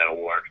to win that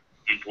award.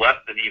 He's less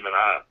than even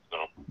odds. So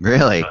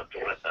really,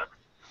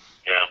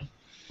 yeah.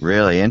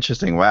 Really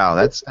interesting. Wow,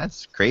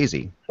 that's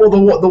crazy. Well,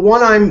 the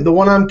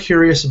one I'm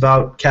curious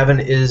about, Kevin,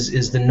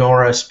 is the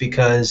Norris,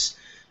 because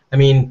I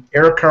mean,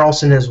 Erik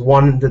Karlsson has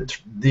won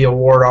the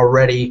award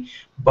already,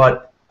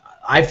 but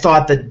I've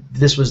thought that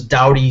this was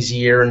Doughty's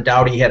year, and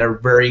Doughty had a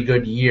very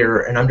good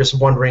year, and I'm just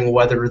wondering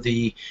whether with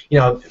a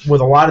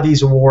lot of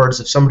these awards,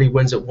 if somebody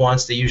wins it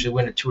once, they usually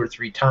win it 2 or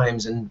 3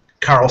 times, and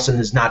Karlsson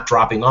is not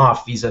dropping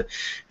off. He's a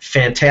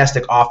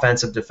fantastic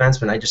offensive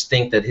defenseman. I just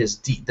think that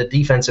the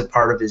defensive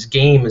part of his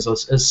game is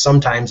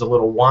sometimes a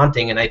little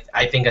wanting, and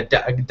I think a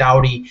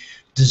Doughty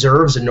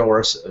deserves a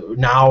Norris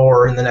now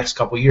or in the next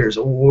couple of years.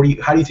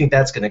 How do you think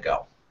that's going to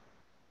go?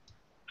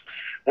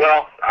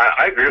 Well,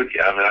 I agree with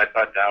you. I mean, I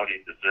thought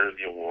Doughty deserved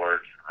the award.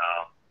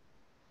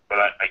 But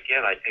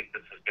I think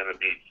this is going to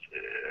be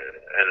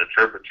an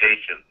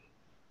interpretation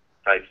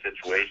type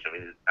situation. I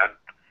mean,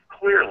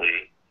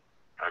 clearly,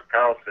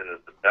 Karlsson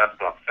is the best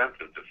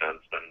offensive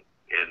defenseman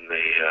in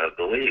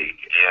the league,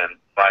 and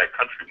by a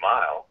country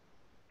mile.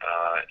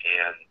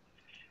 And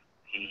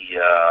he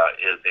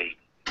is a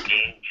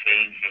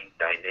game-changing,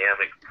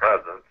 dynamic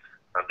presence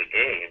of the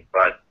game.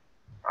 But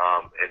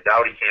and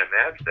Doughty can't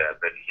match that.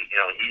 But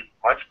he's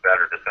much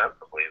better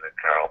defensively than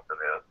Karlsson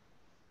is.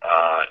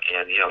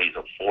 And he's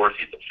a force.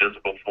 He's a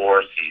physical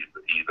force.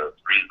 He's a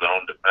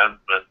 3-zone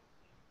defenseman,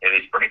 and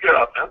he's pretty good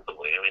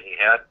offensively. I mean, he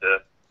had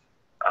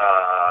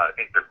I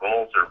think their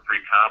goals are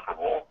pretty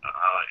comparable.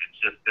 It's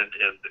just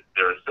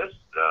their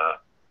assists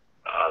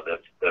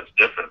that's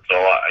different. So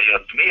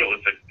to me, it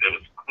was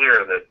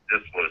clear that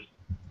this was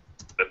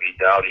to be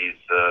Doughty's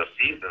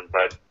season.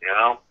 But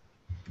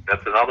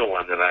that's another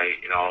one that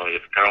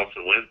if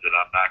Karlsson wins it,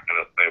 I'm not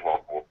going to say,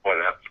 well, boy,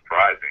 that's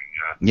surprising.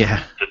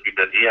 Yeah. Just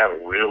because he had a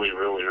really,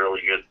 really,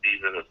 really good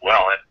season as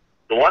well. And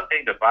the one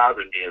thing that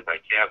bothered me as I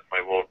cast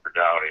my vote for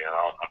Doughty, and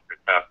I'll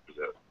confess to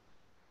this,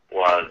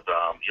 was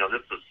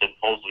this is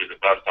supposedly the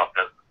best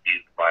offensive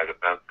season by a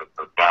defenseman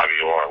since Bobby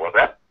Orr. Well,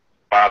 that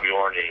Bobby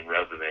Orr name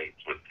resonates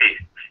with me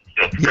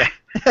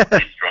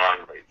pretty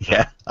strongly. So,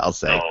 yeah, I'll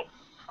say. So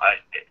I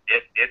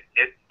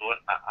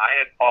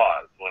had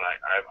pause when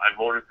I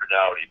voted for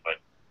Doughty, but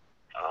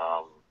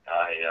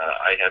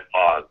I had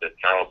pause that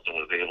Karlsson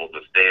was able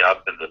to stay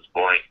up in the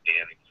scoring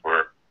standings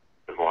for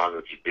as long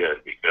as he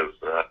did, because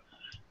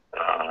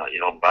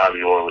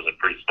Bobby Orr was a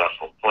pretty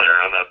special player.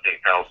 I'm not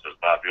saying Karlsson is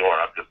Bobby Orr.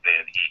 I'm just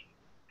saying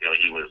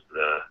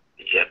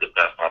he had the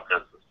best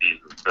offensive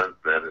season since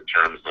then in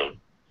terms of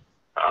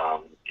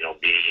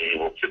being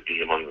able to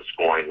be among the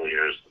scoring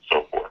leaders and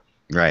so forth.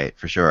 Right,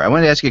 for sure. I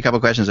wanted to ask you a couple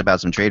questions about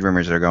some trade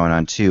rumors that are going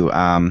on too.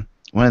 One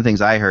of the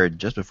things I heard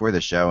just before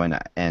the show,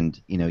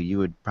 and you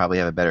would probably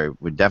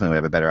definitely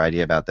have a better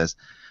idea about this.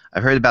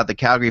 I've heard about the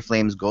Calgary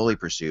Flames goalie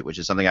pursuit, which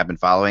is something I've been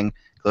following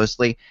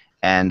closely,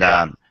 and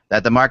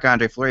that the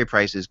Marc-Andre Fleury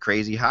price is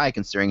crazy high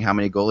considering how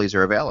many goalies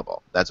are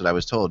available. That's what I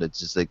was told. It's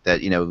just like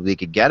that, they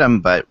could get them,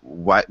 but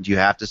what do you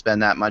have to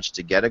spend that much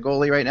to get a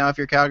goalie right now if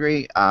you're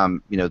Calgary?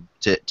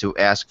 To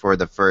ask for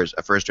a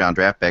first round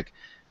draft pick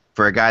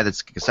for a guy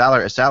that's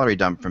a salary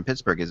dump from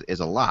Pittsburgh is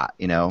a lot,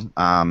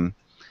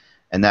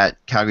 and that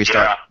Calgary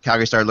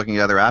started looking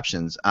at other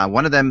options.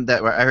 One of them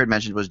that I heard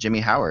mentioned was Jimmy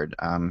Howard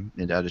in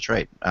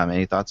Detroit.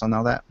 Any thoughts on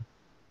all that?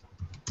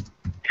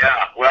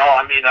 Yeah, well,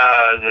 I mean,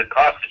 the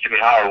cost of Jimmy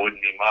Howard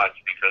wouldn't be much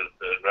because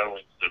the Red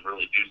Wings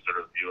really do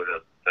sort of view it as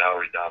a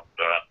salary dump.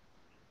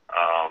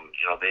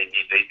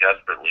 They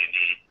desperately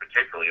need,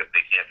 particularly if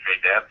they can't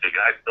trade that big.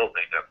 I still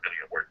think that's going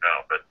to get worked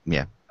out, but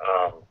yeah.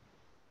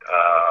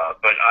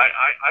 But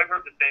I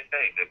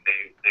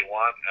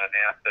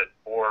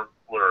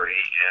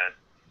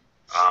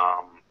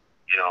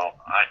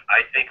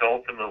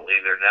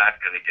not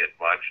going to get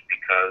much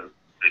because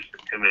there's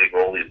too many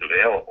goalies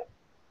available.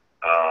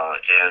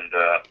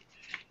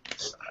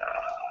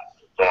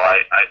 So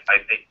I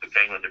think the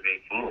Penguins are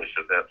being foolish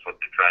if that's what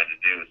they're trying to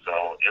do.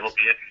 So it'll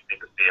be interesting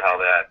to see how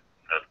that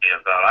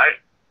pans out.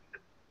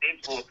 It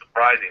seems a little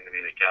surprising to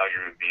me that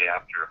Calgary would be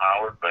after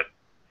Howard, but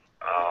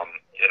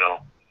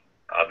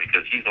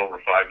because he's over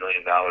 $5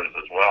 million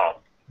as well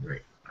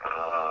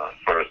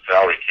for a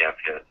salary cap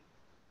hit.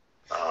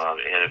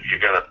 And if you're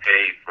going to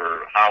pay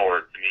for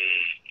Howard, to me,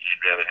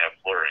 you'd rather have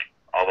Fleury.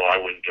 Although I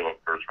wouldn't give a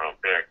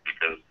first-round pick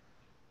because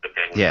the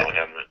Penguins don't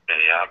have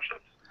many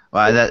options.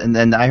 Well, and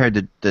then I heard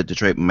that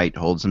Detroit might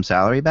hold some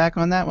salary back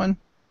on that one.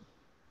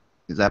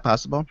 Is that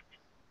possible?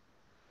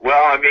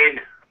 Well, I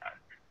mean,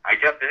 I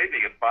guess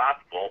anything is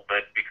possible,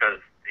 but because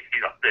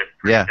they're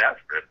pretty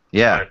desperate.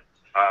 Yeah. But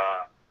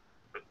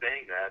the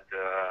thing that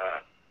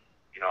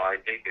I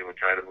think they would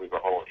try to move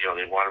the whole.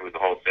 They want to move the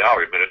whole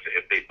salary, but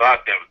if they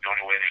thought that was the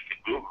only way they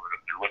could move it,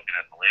 if they're looking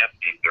at the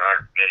landscape, there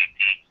aren't many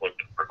teams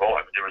looking for goal.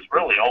 I mean, there was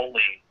really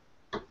only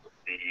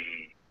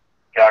the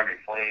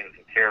Calgary Flames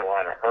and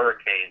Carolina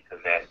Hurricanes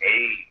in that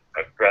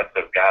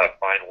aggressive gotta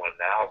find one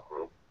now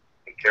group.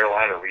 And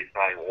Carolina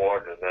re-signed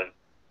Ward, and then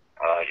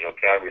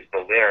Calgary's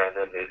still there, and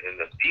then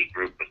in the B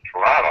group was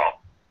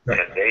Toronto,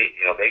 and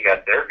they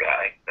got their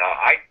guy. Now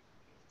I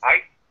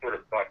sort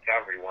of thought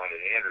Calgary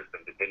wanted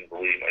Anderson, but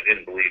I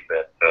didn't believe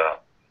that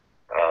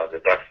the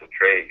Ducks would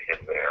trade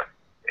him there.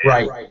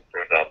 And it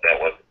turns out that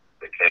wasn't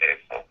the case.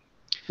 So.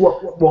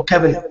 Well,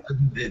 Kevin,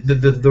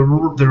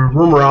 the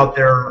rumor out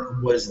there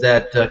was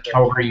that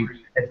Calgary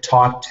had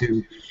talked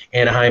to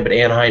Anaheim, but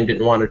Anaheim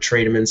didn't want to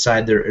trade him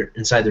inside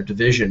their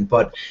division.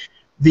 But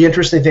the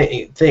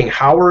interesting thing,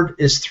 Howard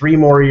is 3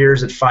 more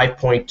years at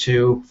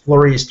 5.2.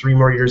 Fleury is 3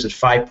 more years at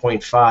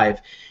 5.5.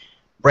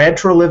 Brad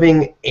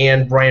Treliving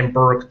and Brian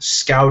Burke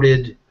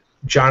scouted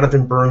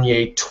Jonathan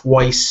Bernier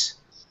twice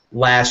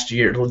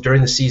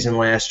during the season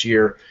last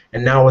year,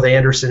 and now with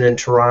Anderson in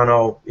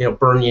Toronto,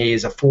 Bernier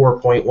is a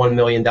 $4.1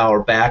 million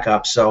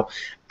backup, so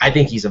I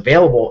think he's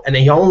available, and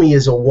he only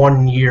is a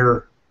 1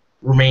 year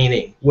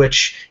remaining,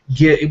 which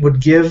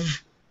would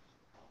give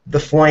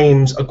the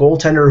Flames a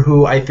goaltender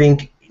who I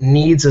think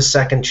needs a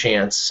second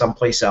chance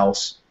someplace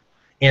else,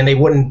 and they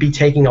wouldn't be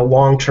taking a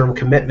long-term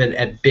commitment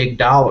at big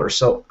dollars.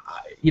 So,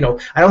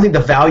 I don't think the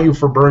value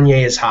for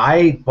Bernier is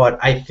high, but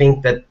I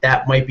think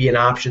that might be an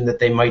option that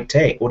they might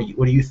take. What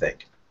do you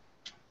think?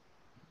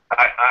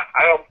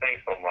 I don't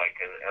think so, Mike,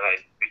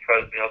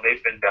 because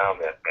they've been down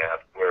that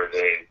path where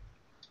they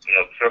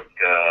took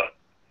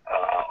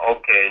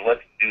okay,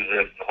 let's do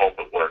this to hope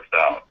it works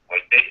out.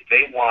 Like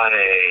they want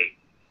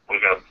we're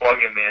going to plug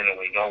him in and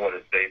we know what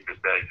his save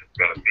percentage is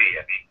going to be.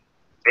 I mean,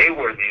 they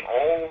were the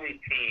only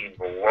team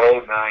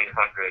below 900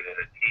 in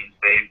a team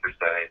save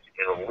percentage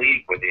in a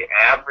league where the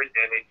average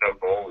NHL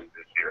goalie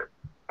this year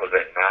was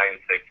at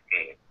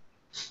 916.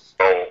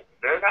 So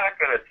they're not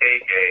going to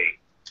take a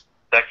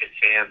second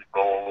chance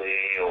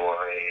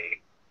goalie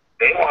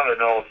they want to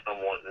know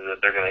that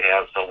they're going to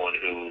have someone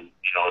who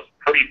is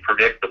pretty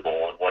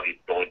predictable in what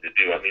he's going to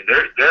do. I mean,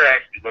 they're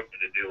actually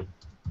looking to do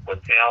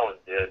what Talon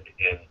did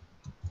in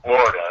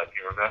Florida. If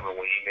you remember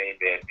when he made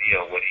that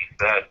deal, what he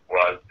said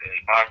was, and he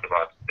talked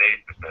about the save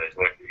percentage.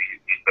 Like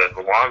he said,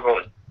 Luongo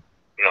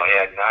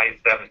had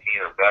 917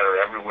 or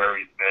better everywhere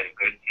he's been,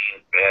 good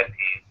teams, bad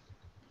teams,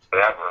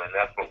 whatever, and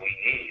that's what we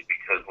need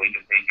because we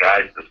just need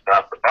guys to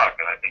stop the puck,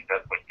 and I think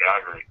that's what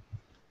Calgary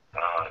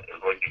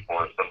is looking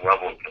for, some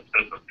level of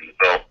consistency.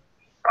 So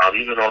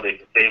even though they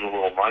can save a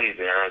little money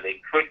there, and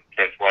they could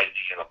catch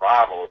lightning in a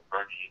bottle if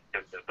Bernier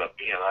ends up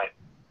being,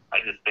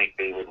 I just think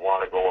they would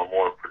want to go a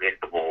more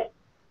predictable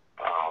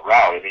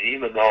route. I mean,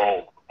 even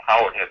though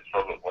Howard had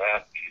struggled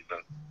last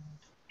season,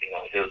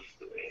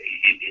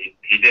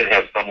 he did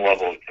have some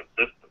level of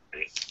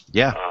consistency.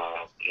 Yeah.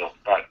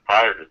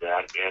 Prior to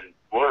that, and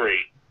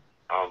Fleury,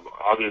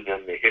 other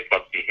than the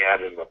hiccups he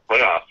had in the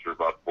playoffs for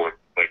about 4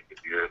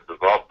 consecutive years, has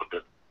also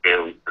been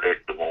fairly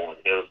predictable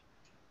in his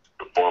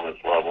performance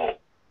level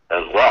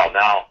as well.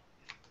 Now,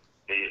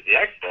 the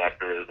X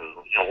factor is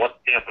what's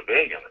Tampa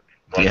Bay going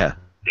to do?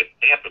 If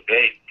Tampa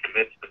Bay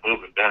commits to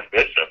moving Ben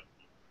Bishop,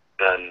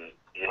 then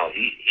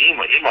he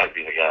might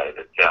be the guy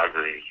that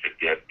Calgary should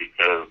get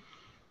because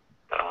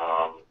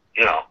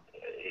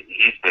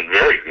he's been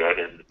very good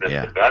and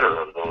been the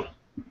better of those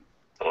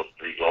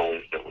 3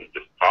 goalies that we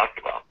just talked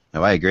about.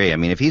 No, I agree. I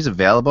mean, if he's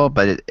available,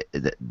 but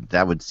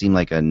that would seem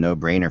like a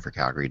no-brainer for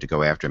Calgary to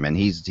go after him, and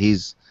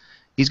he's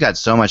got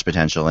so much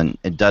potential, and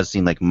it does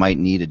seem like might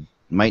need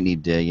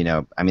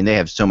to. I mean, they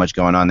have so much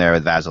going on there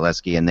with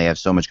Vasilevsky, and they have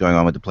so much going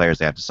on with the players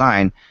they have to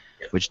sign,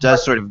 which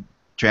does sort of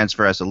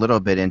transfer us a little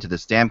bit into the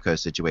Stamkos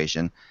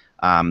situation,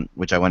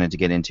 which I wanted to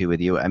get into with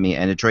you. I mean,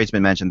 and Detroit's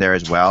been mentioned there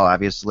as well,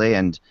 obviously,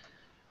 and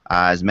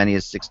as many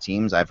as 6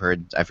 teams. I've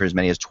heard as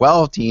many as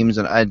 12 teams,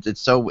 and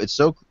it's so.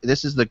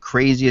 This is the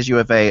craziest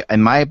UFA.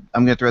 I'm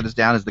going to throw this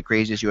down as the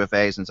craziest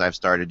UFA since I've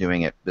started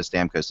doing it. The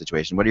Stamkos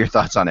situation. What are your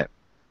thoughts on it?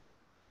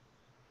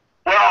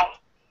 Well,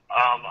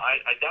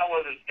 I doubt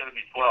whether it's going to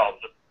be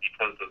 12 just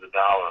because of the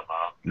dollar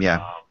amount.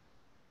 Yeah.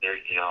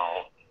 There's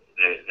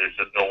there's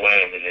just no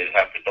way. I mean, they'd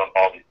have to dump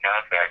all these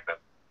contracts. And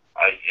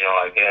I've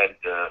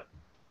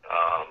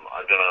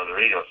been on the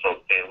radio show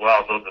saying,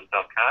 well, those are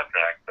dump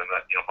contracts, and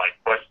my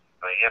question,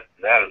 my answer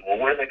to that is, well,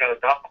 where are they going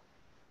to dump them?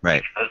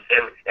 Right. Because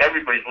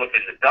everybody's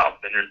looking to dump,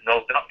 and there's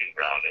no dumping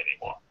ground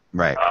anymore.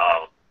 Right.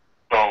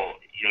 So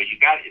if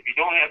you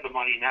don't have the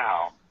money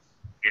now,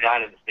 you're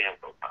not in the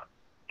Stamkos fund.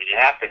 And you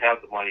have to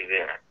have the money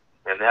there.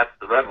 And that's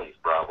the Red Wings'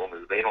 problem,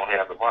 is they don't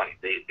have the money.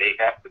 They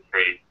have to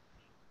trade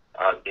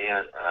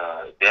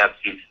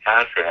Datsuk's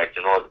contract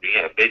in order to be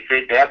in. If they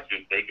trade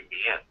Datsuk, they can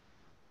be in.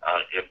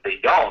 If they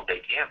don't,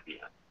 they can't be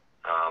in.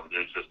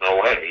 There's just no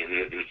way.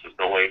 There's just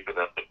no way for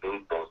them to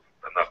move those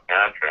enough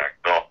contracts.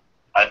 So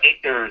I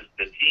think the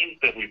teams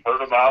that we've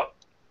heard about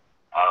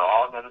are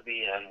all going to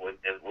be in,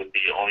 with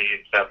the only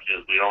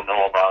exceptions we don't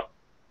know about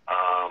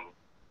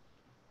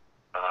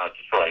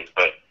Detroit.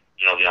 But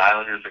the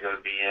Islanders are going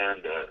to be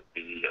in. The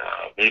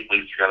Maple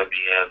Leafs are going to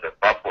be in. The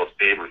Buffalo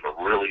Sabres are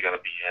really going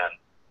to be in.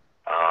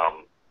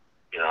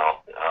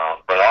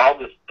 But all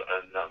this,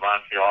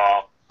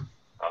 Montreal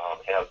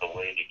has a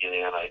way to get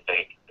in, I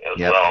think, as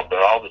well.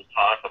 But all this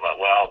talk about,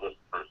 this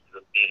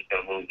team's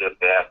going to move this,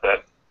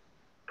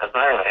 that's not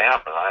going to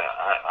happen.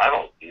 I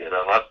don't see it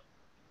unless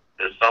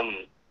there's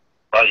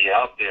somebody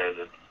out there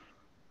that's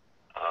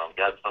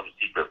got some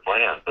secret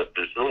plan. But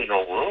there's really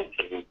no room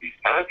to move these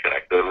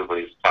contracts that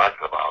everybody's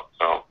talking about.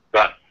 So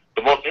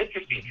the most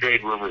interesting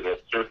trade rumor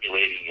that's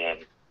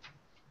circulating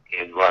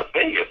in Las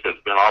Vegas has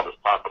been all this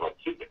talk about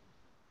Subban.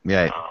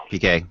 Yeah,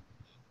 PK.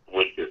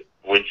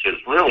 Which is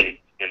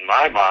really, in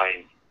my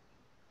mind,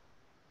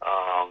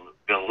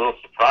 been a little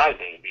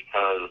surprising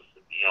because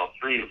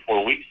 3 to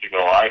 4 weeks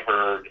ago I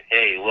heard,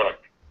 hey, look,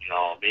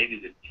 maybe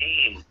the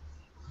team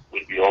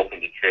would be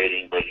open to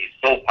trading, but he's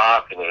so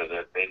popular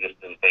that they just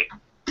didn't think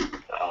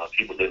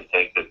people didn't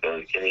think that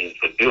the Canadians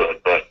would do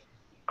it. But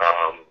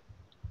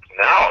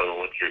now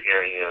what you're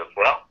hearing is,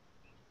 well,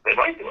 they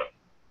might do it.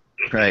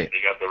 Right.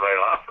 They got the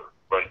right offer,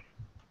 but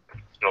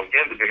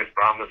again, the biggest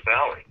problem is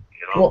salary.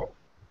 Well,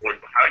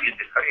 how do you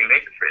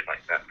make a trade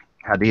like that?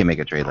 How do you make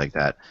a trade like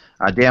that?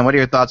 Dan, what are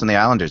your thoughts on the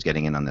Islanders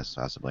getting in on this,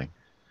 possibly?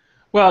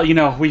 Well,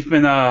 we've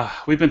been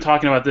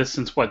talking about this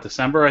since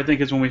December, I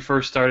think, is when we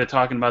first started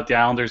talking about the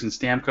Islanders and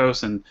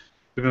Stamkos, and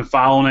we've been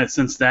following it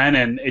since then.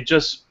 And it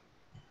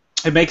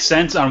makes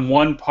sense on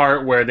one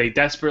part where they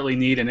desperately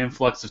need an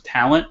influx of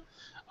talent,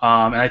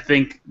 and I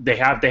think they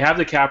have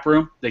the cap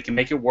room. They can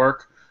make it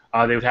work.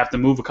 They would have to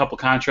move a couple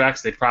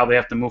contracts. They'd probably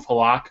have to move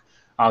Halak.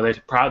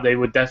 They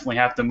would definitely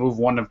have to move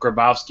one of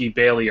Grabowski,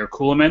 Bailey, or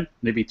Kuhlman,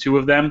 maybe two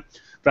of them.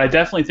 But I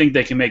definitely think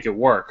they can make it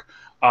work.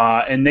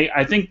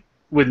 I think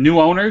with new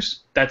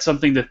owners, that's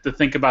something to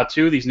think about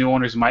too. These new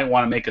owners might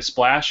want to make a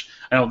splash.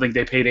 I don't think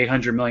they paid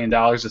 $800 million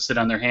to sit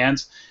on their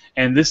hands.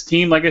 And this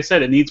team, like I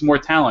said, it needs more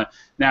talent.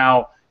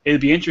 Now,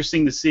 it'd be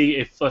interesting to see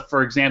if,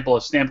 for example,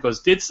 if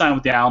Stamkos did sign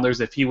with the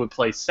Islanders, if he would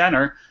play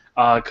center,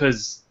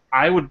 because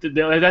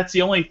that's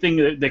the only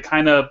thing that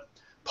kind of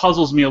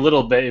puzzles me a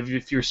little bit.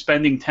 If you're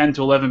spending $10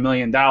 to $11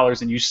 million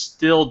and you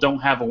still don't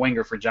have a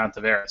winger for John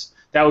Tavares,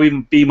 that would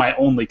even be my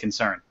only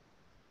concern.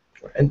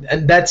 And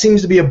that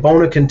seems to be a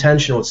bone of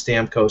contention with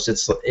Stamkos.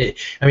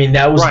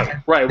 That was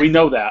right. We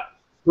know that.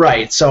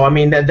 Right. So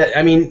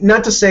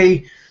not to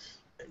say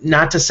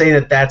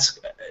that that's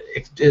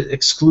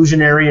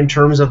exclusionary in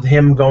terms of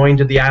him going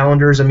to the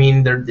Islanders.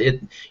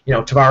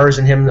 Tavares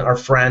and him are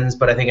friends,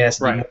 but I think it has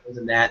to be more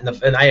than that.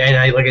 And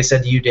I like I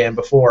said to you, Dan,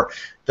 before,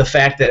 the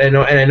fact that I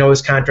know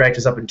his contract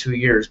is up in 2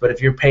 years, but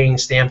if you're paying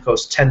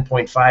Stamkos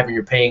 10.5 and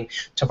you're paying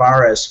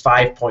Tavares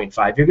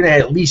 5.5, you're going to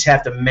at least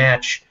have to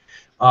match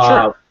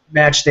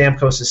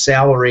Stamkos'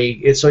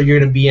 salary. So you're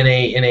going to be in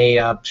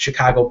a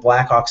Chicago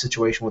Blackhawks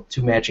situation with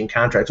two matching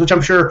contracts, which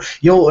I'm sure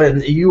you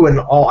and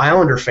all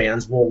Islander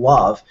fans will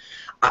love.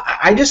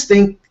 I just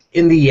think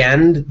in the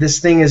end, this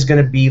thing is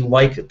going to be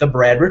like the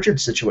Brad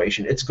Richards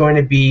situation. It's going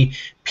to be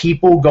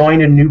people going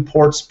to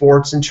Newport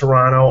Sports in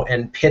Toronto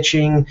and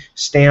pitching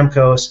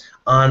Stamkos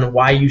on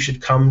why you should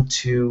come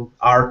to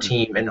our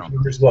team, and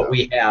here's what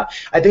we have.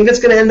 I think it's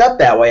going to end up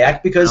that way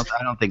because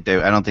I don't think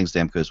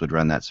Stamkos would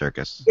run that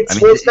circus.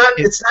 It's not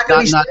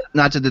going to be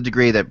not to the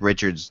degree that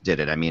Richards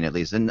did it. At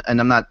least, and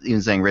I'm not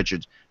even saying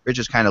Richards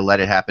kind of let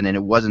it happen, and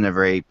it wasn't a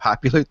very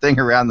popular thing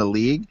around the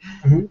league.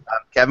 Mm-hmm.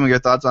 Kevin, your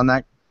thoughts on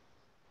that?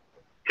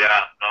 Yeah,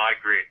 no, I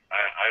agree.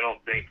 I don't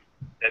think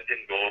that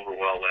didn't go over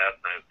well last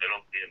time. I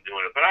don't see him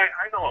doing it, but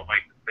I know what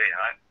Mike is saying.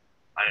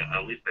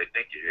 At least I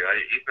think he's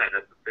not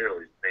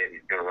necessarily saying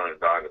he's going to run a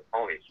dog and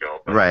pony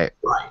show. But, right.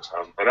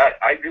 But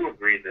I do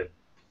agree that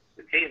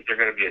the teams are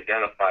going to be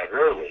identified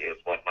early, is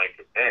what Mike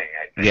is saying.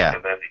 I think, yeah.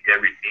 And then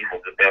every team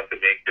will just have to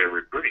make their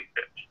recruiting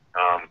pitch.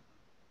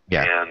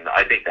 Yeah. And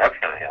I think that's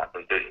going to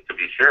happen to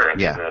be sure.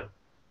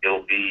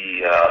 It'll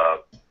be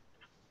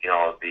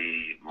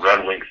the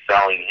Red Wings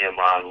selling him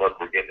on, look,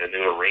 we're getting a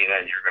new arena,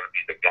 and you're going to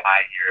be the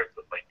guy here,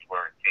 just like you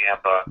were in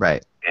Tampa.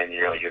 Right. And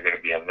you're going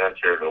to be a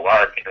mentor to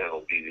Larkin.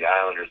 It'll be the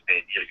Islanders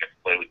saying you're going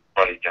to play with your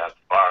buddy John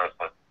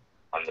Tavares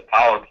on the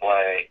power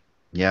play.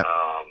 Yeah.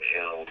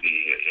 It'll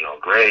be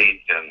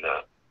great, and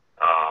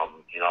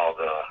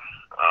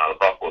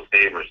Buffalo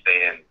Sabres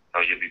saying,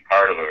 you'll be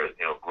part of a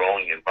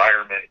growing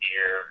environment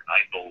here, and I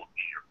will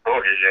be your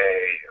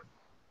protege.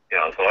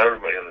 So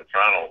everybody in the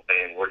Toronto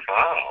saying we're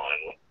Toronto,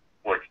 and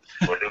we're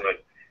doing,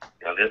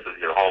 this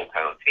is your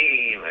hometown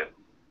team, and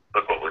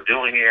look what we're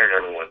doing here, and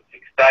everyone's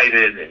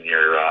excited, and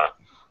your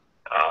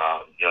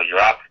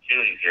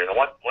opportunities here. And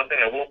one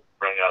thing I will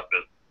bring up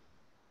is,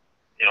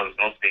 there's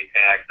no state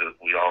taxes.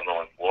 We all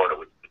know in Florida,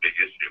 which is a big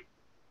issue,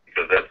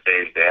 because that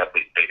saves the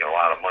athletes making a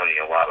lot of money.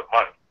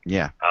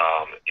 Yeah.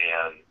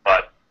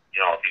 But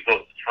if he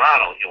goes to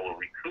Toronto, he will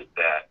recoup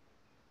that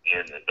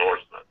in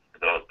endorsements.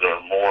 There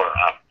are more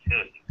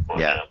opportunities for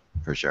him.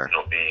 For sure.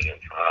 Being in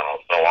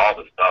Toronto. So all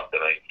the stuff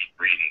that I keep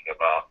reading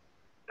about,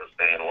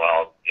 saying,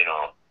 well,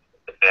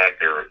 the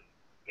factor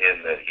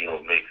in that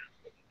he'll make,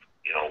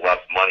 less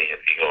money if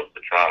he goes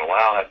to Toronto.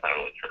 Well, that's not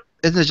really true.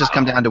 Doesn't it just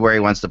come down to where he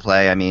wants to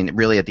play? I mean,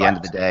 really, at the end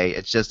of the day,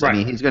 it's just, I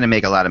mean, he's going to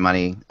make a lot of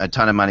money, a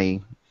ton of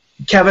money.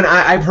 Kevin,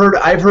 I've heard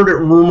it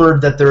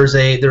rumored that there's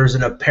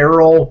an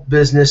apparel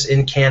business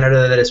in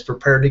Canada that is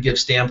prepared to give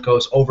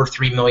Stamkos over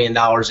 $3 million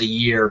a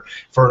year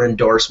for an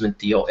endorsement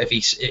deal if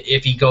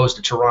he goes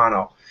to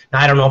Toronto. Now,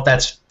 I don't know if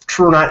that's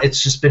true or not.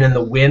 It's just been in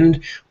the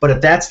wind. But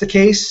if that's the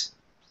case,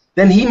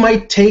 then he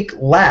might take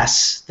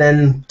less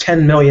than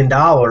 $10 million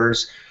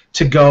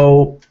to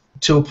go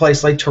to a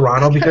place like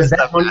Toronto because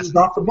that money is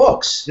off the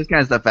books. This kind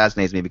of stuff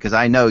fascinates me because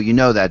I know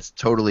that's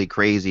totally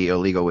crazy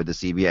illegal with the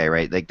CBA,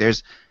 right? Like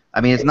it's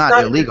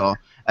not illegal,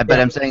 but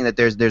I'm saying that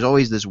there's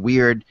always this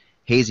weird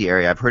hazy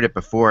area. I've heard it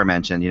before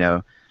mentioned,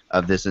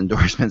 of this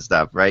endorsement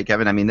stuff, right,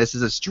 Kevin? I mean, this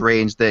is a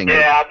strange thing.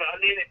 Yeah,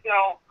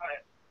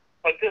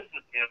 but this is,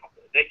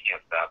 they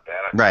can't stop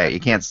that. Right, you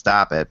can't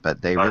stop it,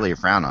 but they really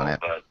frown on it.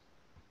 But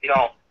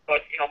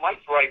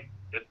Mike's right.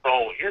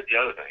 So here's the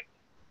other thing.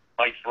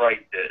 Mike's right,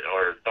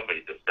 or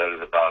somebody just said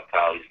it about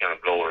how he's going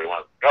to go where he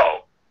wants to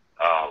go.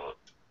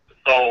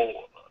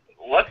 So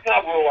let's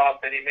not rule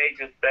out that he may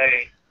just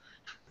say,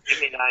 give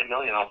me $9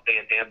 million, I'll stay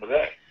in Tampa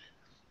Bay.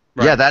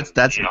 Right. Yeah, that's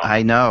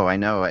I know.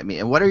 I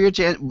mean, what are your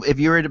chances if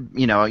you were to,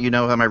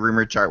 how my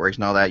rumor chart works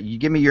and all that? You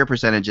give me your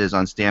percentages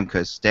on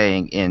Stamkos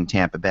staying in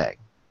Tampa Bay.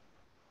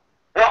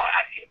 Well,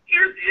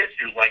 here's the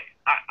issue. Like,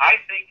 I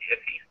think if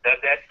he said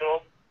that to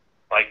him,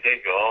 like,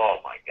 they'd go, oh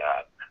my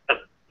God,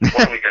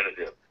 what are we going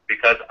to do?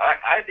 Because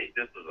I think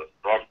this is a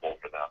struggle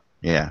for them.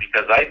 Yeah.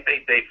 Because I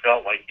think they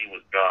felt like he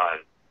was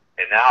gone,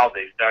 and now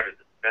they've started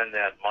to spend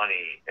that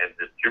money and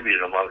distribute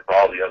it amongst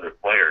all the other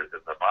players in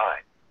their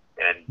mind.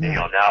 And,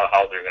 now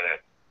how they're going to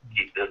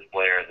keep this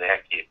player and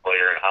that key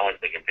player and how much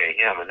they can pay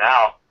him. And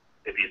now,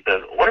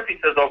 what if he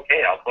says,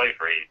 okay, I'll play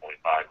for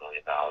 $8.5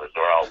 million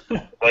or I'll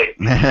play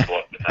go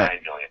up to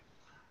 $9 million.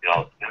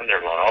 Then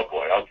they're going, oh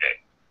boy, okay.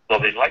 So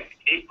they'd like to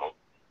keep him,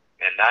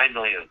 and $9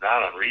 million is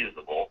not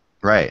unreasonable.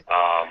 Right.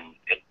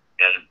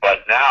 But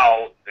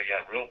now they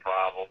got real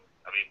problems.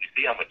 I mean, we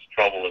see how much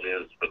trouble it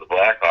is for the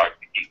Blackhawks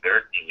to keep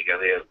their team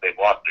together. They've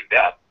lost their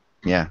depth.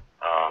 Yeah.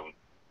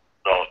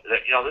 So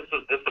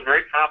this is a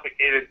very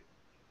complicated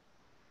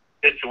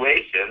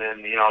situation,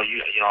 and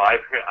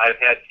I've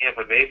had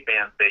Tampa Bay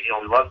fans say,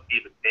 we love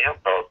Steven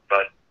Stamkos,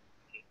 but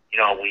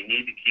we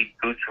need to keep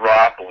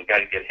Kucherov, and we got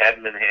to get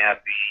Hedman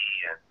happy,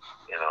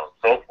 and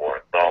so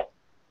forth. So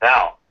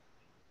now,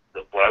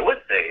 what I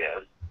would say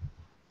is,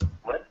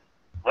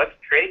 let's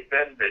trade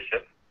Ben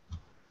Bishop,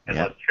 and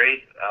let's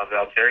trade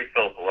Valtteri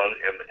Filppula,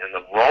 and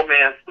the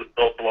romance with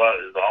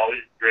Filppula is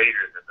always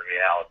greater than the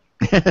reality.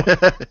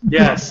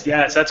 Yes,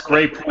 that's a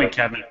great point,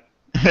 Kevin.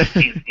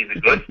 He's a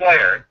good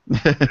player.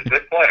 He's a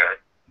good player,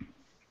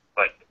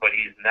 but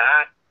he's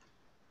not,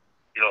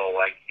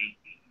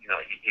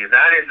 he's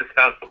not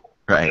indispensable.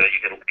 Right.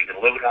 You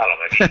can live without him.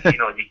 I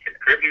mean, he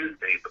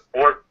contributes and he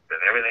supports and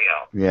everything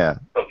else. Yeah.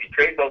 So if you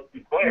trade those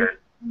two players,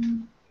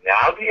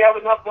 now do you have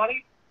enough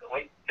money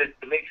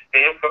to make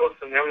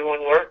Stamkos and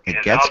everyone work?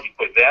 Now you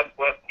put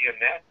Vasilevsky in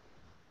that,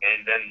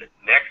 and then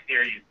next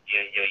year you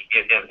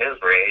give him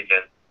his wage,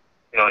 and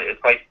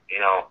it's like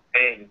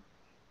paying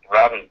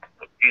Robin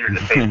Peter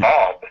to pay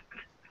Paul,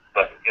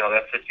 but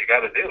that's what you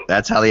got to do.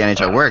 That's how the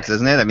NHL works,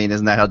 isn't it? I mean,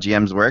 isn't that how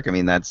GMs work? I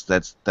mean, that's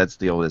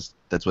the oldest.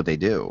 That's what they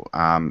do.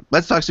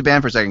 Let's talk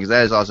Subban for a second because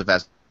that is also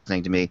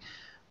fascinating to me.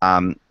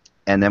 And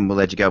then we'll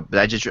let you go. But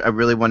I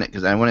really wanted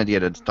because I wanted to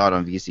get a thought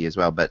on VC as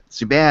well. But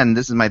Subban,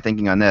 this is my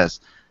thinking on this.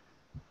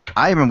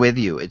 I am with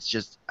you. It's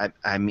just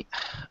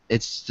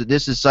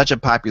this is such a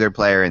popular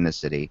player in the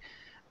city,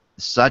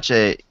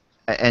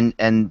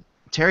 and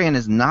Therrien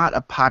is not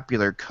a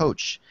popular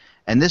coach,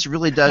 and this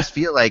really does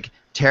feel like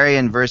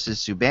Therrien versus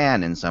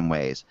Subban in some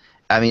ways.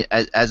 I mean,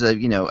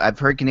 I've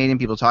heard Canadian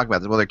people talk about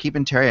this. Well, they're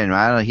keeping Therrien.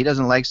 I don't know. He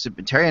doesn't like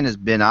Therrien has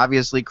been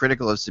obviously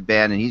critical of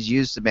Subban, and he's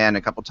used Subban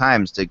a couple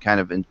times to kind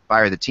of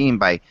inspire the team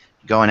by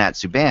going at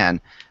Subban.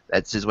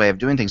 That's his way of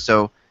doing things.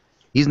 So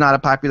he's not a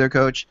popular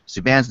coach.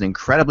 Subban's an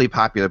incredibly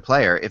popular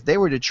player. If they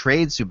were to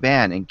trade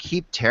Subban and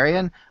keep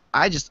Therrien,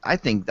 I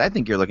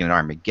think you're looking at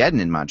Armageddon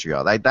in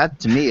Montreal. That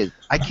to me is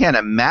I can't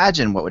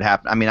imagine what would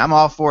happen. I mean, I'm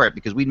all for it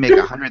because we'd make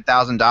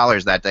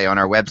 $100,000 that day on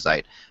our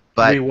website.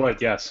 But we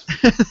would, yes.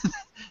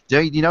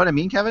 Do you know what I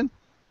mean, Kevin?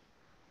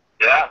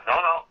 Yeah,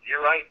 no,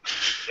 you're right.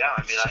 Yeah,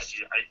 I mean,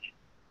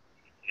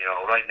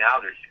 right now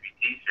there should be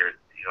T-shirts.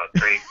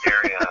 Trade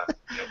Terry on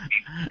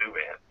beat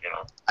Subban.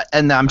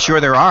 And I'm sure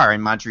there are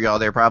in Montreal.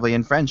 They're probably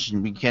in French,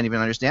 and we can't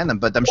even understand them.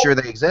 But I'm sure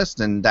they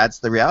exist, and that's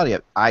the reality.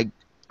 I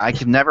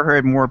have never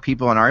heard more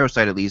people on our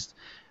side, at least,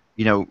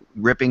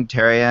 ripping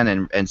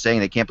Terrian and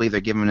saying they can't believe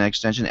they're giving him an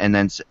extension. And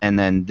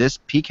then this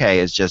PK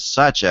is just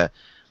such a.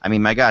 I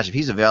mean, my gosh, if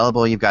he's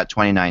available, you've got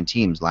 29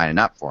 teams lining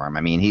up for him.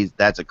 I mean,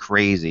 that's a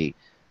crazy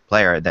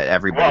player that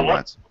everybody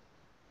wants.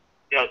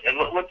 And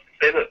let's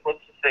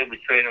just say we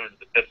trade him to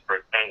the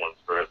Pittsburgh Penguins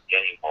for a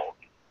game hold.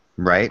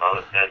 Right.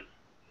 And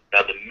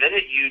now, the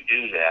minute you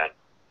do that,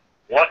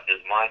 what is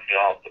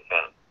Montreal's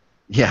defense?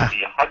 Yeah.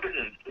 The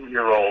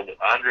 102-year-old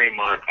Andrei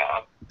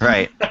Markov.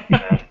 Right.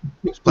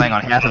 He's playing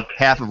on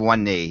half of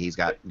one knee. He's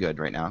got good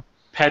right now.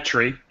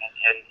 Petrie. And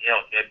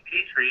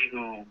Petrie,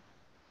 who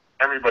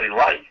everybody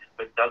likes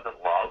but doesn't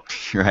love.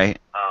 Right.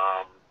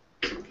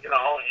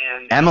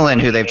 And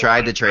Emelin, who they've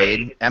tried to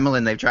trade.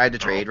 They've tried to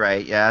trade,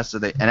 right? Yeah. So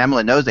and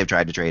Emelin knows they've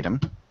tried to trade him.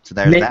 So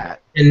there's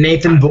that. And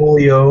Nathan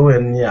Beaulieu,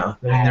 and yeah.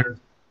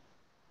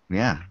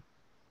 Yeah.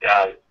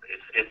 Yeah,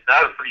 it's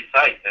not a pretty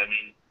sight. I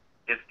mean,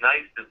 it's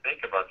nice to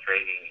think about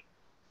trading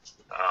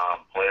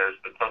players,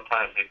 but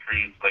sometimes it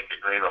creates like a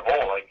greater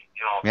hole. Like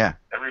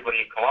everybody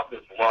in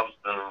Columbus loves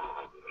the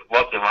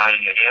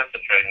Ryan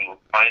Johansson trade, who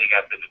finally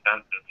got the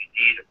defensive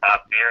need, the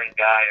top pairing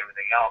guy,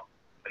 everything else.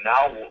 And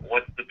now,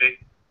 what's the big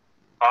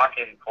talk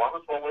in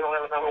Columbus? Well, we don't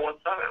have a number one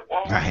center.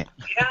 Well, right.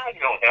 Yeah,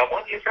 you don't have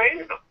one. You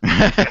traded him.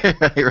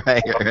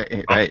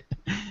 Right.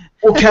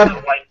 Well,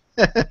 Kevin,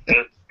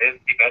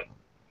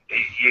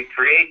 you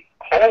create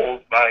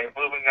holes by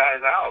moving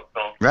guys out.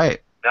 So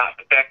right. Now,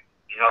 in fact,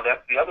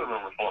 that's the other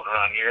rumor floating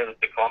around here, that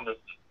the Columbus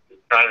is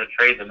trying to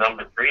trade the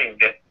number 3 and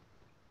get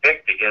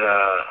picked to get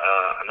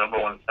a number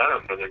 1 center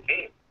for their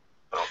team.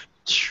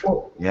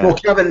 So. Well,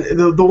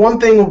 Kevin, the one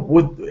thing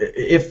with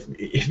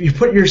if you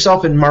put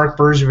yourself in Mark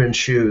Bergevin's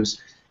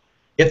shoes,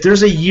 if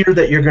there's a year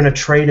that you're going to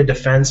trade a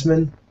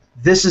defenseman,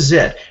 this is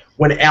it.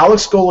 When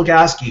Alex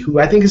Goligoski, who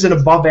I think is an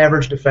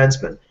above-average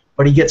defenseman,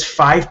 but he gets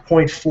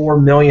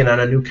 $5.4 million on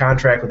a new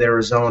contract with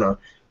Arizona.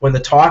 When the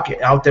talk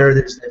out there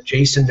is that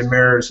Jason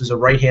Demers, who's a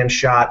right-hand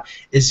shot,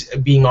 is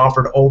being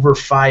offered over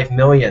 $5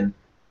 million,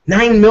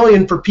 $9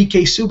 million for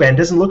PK Subban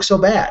doesn't look so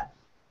bad.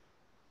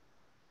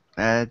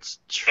 That's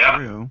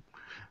true.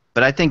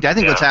 But I think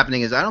what's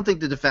happening is I don't think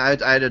the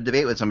defense. I had a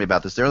debate with somebody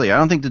about this earlier. I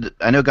don't think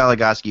I know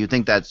Goligoski. You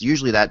think that's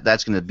usually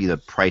that's going to be the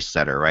price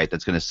setter, right?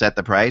 That's going to set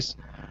the price.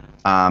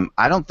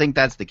 I don't think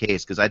that's the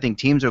case, because I think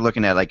teams are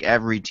looking at, like,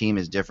 every team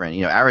is different.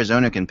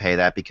 Arizona can pay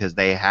that because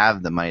they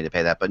have the money to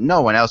pay that, but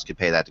no one else could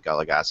pay that to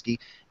Goligoski,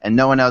 and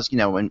no one else,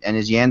 and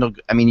is Yandel.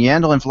 I mean,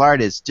 Yandel in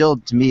Florida is still,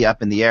 to me,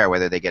 up in the air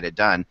whether they get it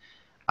done.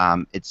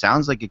 It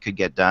sounds like it could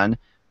get done,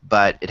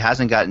 but it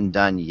hasn't gotten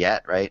done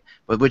yet, right?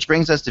 But which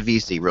brings us to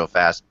VC real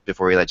fast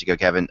before we let you go,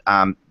 Kevin.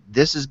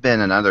 This has been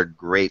another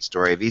great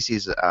story.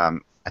 VC's,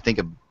 I think,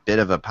 a bit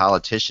of a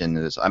politician.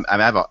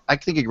 I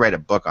think you could write a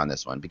book on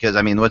this one, because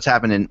I mean, what's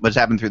happened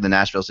through the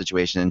Nashville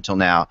situation until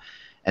now,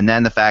 and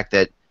then the fact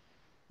that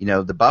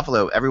the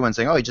Buffalo, everyone's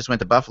saying, oh, he just went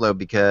to Buffalo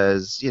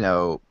because he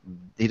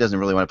doesn't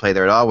really want to play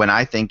there at all. When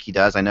I think he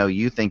does, I know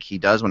you think he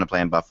does want to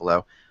play in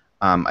Buffalo.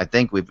 I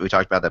think we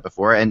talked about that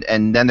before, and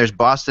then there's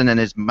Boston, and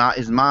his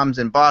mom's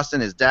in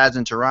Boston, his dad's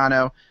in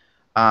Toronto.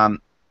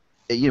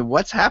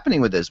 What's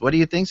happening with this? What do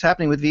you think's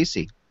happening with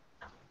VC?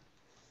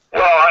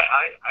 Well,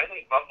 I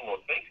think Buffalo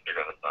thinks they're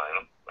going to sign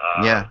him.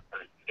 Yeah.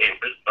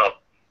 So,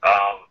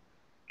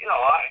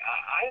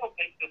 I don't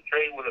think this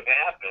trade would have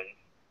happened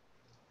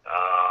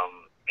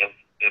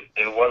if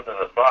there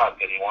wasn't a thought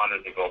that he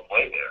wanted to go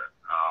play there.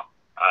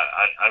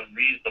 I'm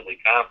reasonably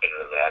confident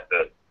of that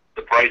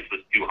the price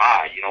was too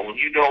high. When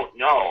you don't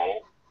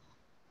know,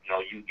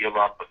 you give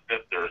up a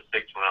 5th or a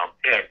 6th round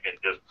pick and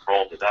just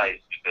roll the dice,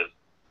 because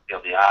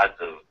the odds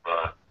of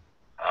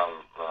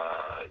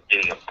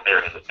getting a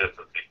player in the 5th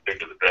or 6th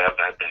pick of the draft,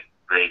 I think,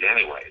 great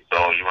anyway.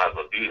 So you might as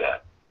well do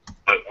that.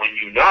 But when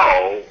you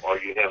know, or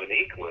you have an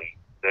inkling,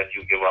 then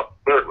you give up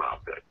a 3rd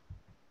round pick.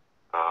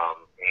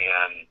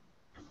 And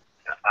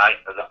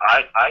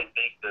I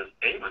think the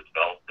Sabres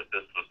felt that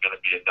this was going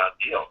to be a done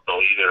deal.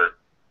 So either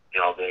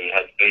they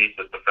had faith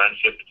that the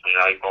friendship between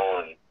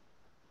Eichel and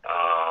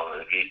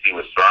VC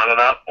was strong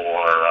enough,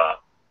 or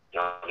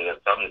they had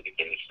some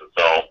indication.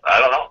 So I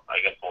don't know. I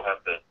guess we'll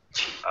have to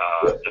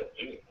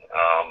see.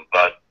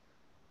 But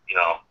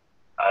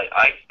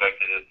I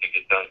expected it to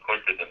get done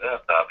quicker than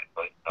this,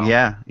 obviously. So,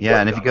 yeah.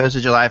 And if he goes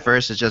to July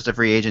 1st, it's just a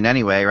free agent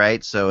anyway,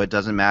 right? So it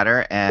doesn't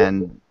matter.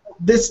 And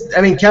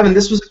Kevin,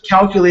 this was a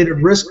calculated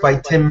risk by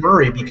Tim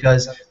Murray,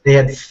 because they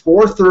had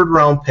 4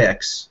 third-round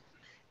picks,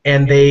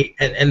 and they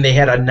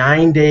had a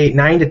 9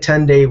 to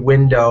 10 day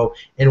window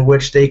in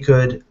which they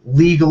could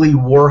legally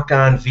work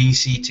on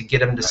VC to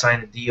get him to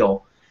sign a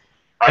deal.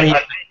 I think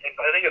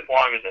it's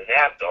longer than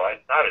that, though.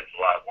 It's not a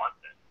July 1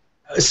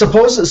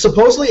 thing.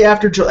 Supposedly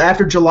after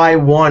July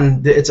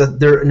 1,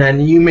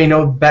 and you may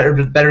know better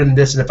than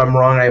this, and if I'm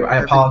wrong, I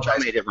apologize. So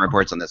many different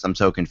reports on this. I'm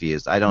so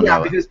confused. I don't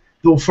know.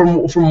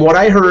 From what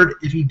I heard,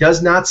 if he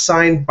does not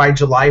sign by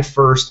July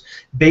 1st,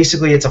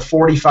 basically it's a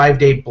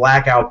 45-day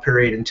blackout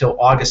period until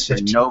August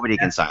 15th. Nobody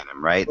can sign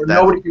him, right?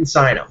 Nobody can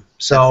sign him.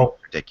 So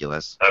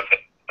ridiculous. Okay.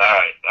 All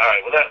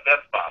right. Well,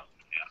 that's possible.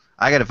 Yeah.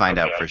 I got to find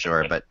out for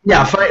sure, but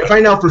yeah,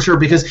 find out for sure,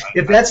 because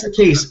if that's the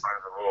case, Part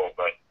of the rule,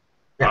 but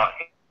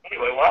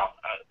anyway, well,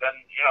 then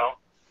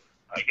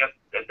I guess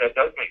that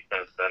does make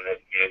sense. Then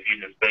if you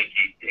just think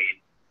he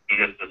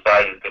just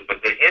decided to,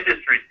 but the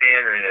industry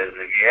standard is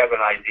if you have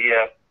an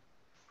idea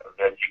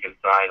that you can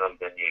sign them,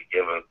 then you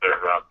give a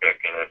third-round pick,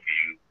 and if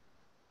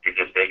you're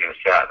just taking a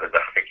shot in the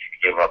dark,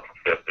 you give up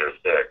a fifth or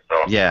sixth.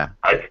 So yeah,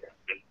 I think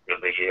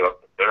they gave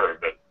up the third,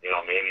 but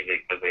maybe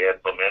because they had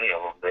so many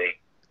of them, they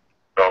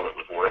felt it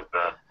was worth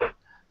that.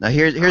 Now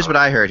here's what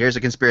I heard. Here's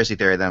a conspiracy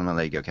theory. Then I'm gonna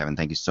let you go, Kevin.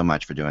 Thank you so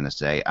much for doing this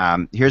today.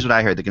 Here's what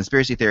I heard. The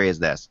conspiracy theory is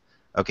this.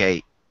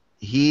 Okay,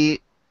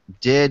 he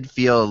did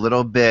feel a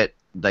little bit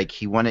like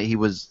he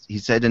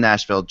said to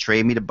Nashville,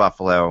 trade me to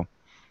Buffalo.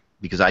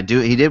 Because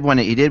he did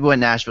want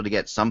Nashville to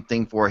get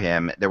something for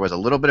him. There was a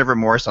little bit of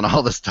remorse on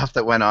all the stuff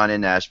that went on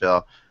in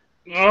Nashville.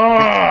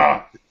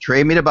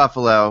 Trade me to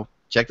Buffalo.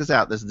 Check this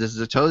out. This is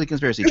a totally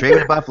conspiracy. Trade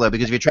me to Buffalo,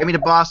 because if you trade me to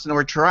Boston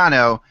or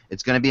Toronto,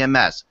 it's going to be a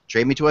mess.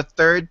 Trade me to a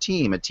third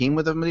team, a team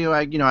with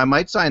I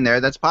might sign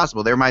there. That's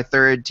possible. They're my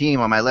third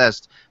team on my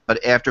list,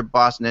 but after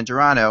Boston and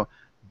Toronto.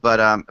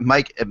 But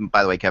Mike,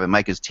 by the way, Kevin,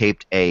 Mike has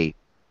taped I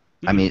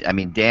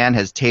mean, Dan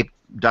has taped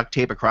duct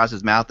tape across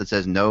his mouth that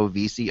says no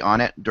VC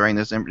on it during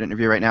this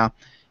interview right now.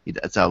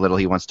 That's how little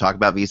he wants to talk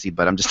about VC,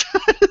 but I'm just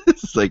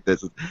it's like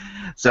this.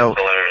 So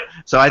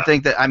I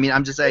think that,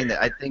 I'm just saying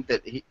that I think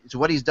that so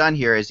what he's done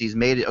here is he's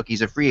made it, okay,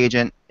 he's a free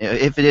agent.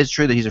 If it is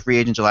true that he's a free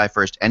agent July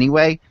 1st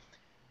anyway,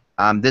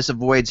 this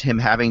avoids him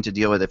having to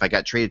deal with if I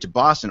got traded to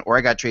Boston or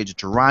I got traded to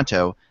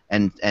Toronto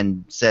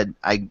and said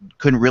I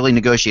couldn't really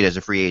negotiate as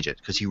a free agent,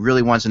 because he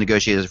really wants to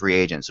negotiate as a free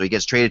agent. So he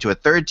gets traded to a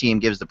third team,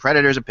 gives the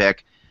Predators a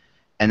pick,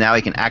 and now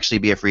he can actually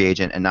be a free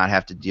agent and not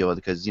have to deal with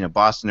it, because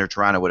Boston or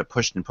Toronto would have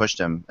pushed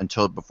him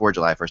until before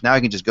July 1st. Now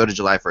he can just go to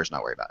July 1st and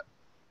not worry about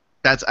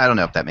it. I don't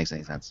know if that makes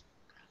any sense.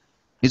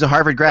 He's a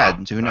Harvard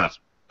grad, so who knows?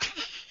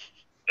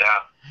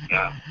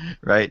 Yeah.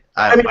 Right.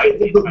 I hope this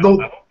kid's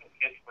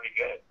pretty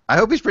good. I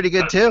hope he's pretty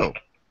good too.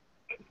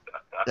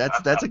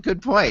 That's a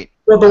good point.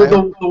 Well, the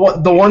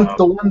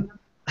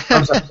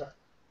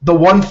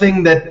one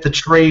thing that the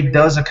trade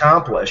does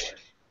accomplish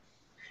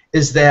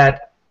is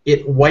that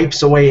it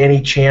wipes away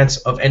any chance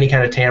of any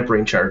kind of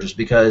tampering charges,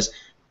 because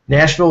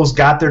Nashville's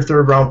got their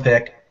third-round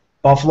pick.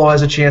 Buffalo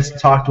has a chance to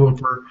talk to him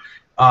for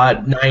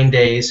 9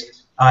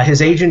 days.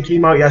 His agent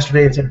came out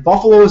yesterday and said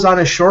Buffalo is on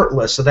his short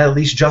list, so that at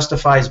least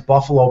justifies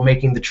Buffalo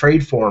making the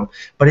trade for him.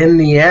 But in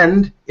the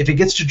end, if it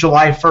gets to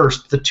July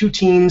 1st, the two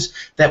teams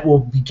that will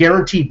be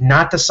guaranteed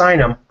not to sign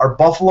him are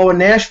Buffalo and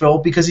Nashville,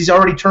 because he's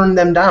already turned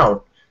them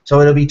down.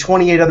 So it'll be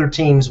 28 other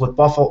teams with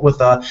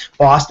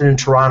Boston and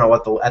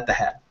Toronto at the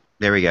head.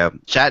 There we go.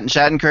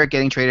 Shattenkirk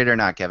getting traded or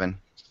not, Kevin?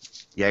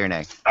 Yeah or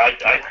nay? I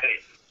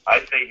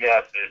say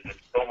yes. There's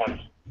so much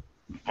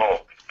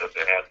smoke that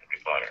there has to be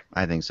fire.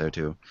 I think so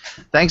too.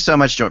 Thanks so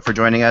much for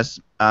joining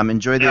us.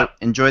 Enjoy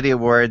the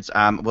awards.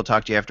 We'll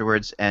talk to you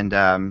afterwards, and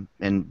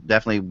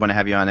definitely want to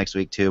have you on next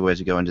week too as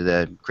we go into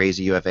the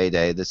crazy UFA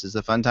day. This is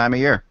a fun time of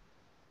year.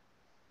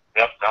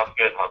 Yep, sounds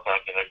good. I'll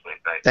talk to you next week.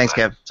 Thanks,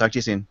 Kev. Talk to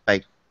you soon.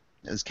 Bye.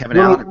 This is Kevin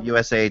Allen of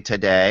USA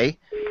Today.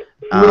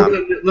 A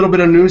little bit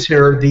of news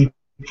here. The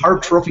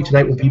Hart Trophy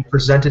tonight will be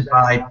presented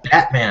by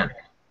Batman,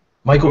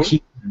 Michael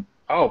Keaton.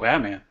 Oh,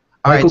 Batman.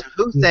 All right,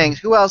 so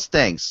who else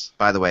thinks,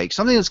 by the way,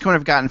 something that's kind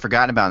of gotten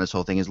forgotten about in this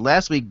whole thing is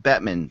last week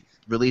Bettman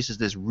releases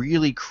this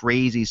really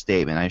crazy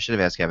statement. I should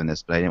have asked Kevin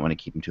this, but I didn't want to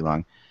keep him too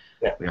long.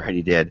 Yeah. We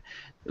already did.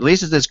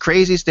 Releases this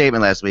crazy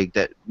statement last week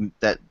that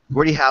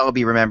Gordie Howe will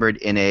be remembered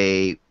in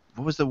a,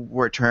 what was the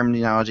word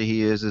terminology he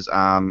uses?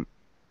 I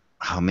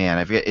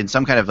forget, in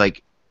some kind of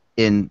like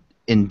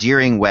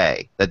endearing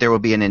way, that there will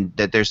be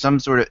that there's some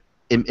sort of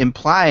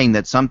implying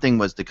that something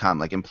was to come,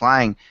 like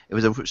implying it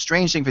was a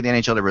strange thing for the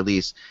NHL to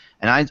release,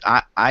 and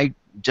I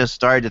just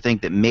started to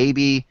think that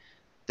maybe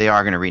they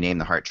are going to rename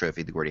the Hart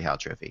Trophy the Gordie Howe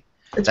Trophy.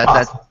 That's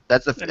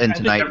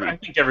tonight. I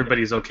think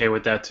everybody's okay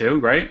with that too,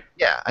 right?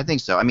 Yeah, I think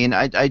so. I mean,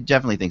 I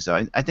definitely think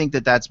so. I think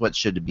that's what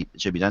should be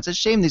done. It's a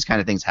shame these kind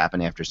of things happen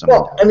after something.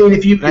 Well, I mean,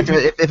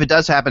 if it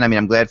does happen, I mean,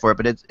 I'm glad for it.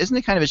 But isn't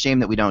it kind of a shame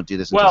that we don't do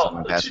this until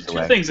someone passes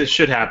away? Two things that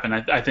should happen.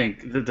 I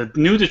think the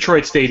new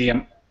Detroit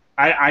Stadium.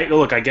 I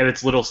get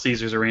it's Little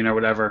Caesars Arena or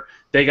whatever.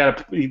 They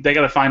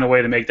gotta find a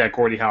way to make that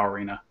Gordie Howe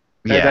Arena.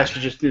 That's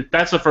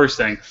the first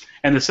thing.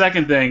 And the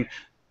second thing,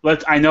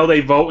 I know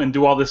they vote and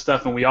do all this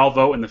stuff, and we all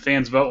vote, and the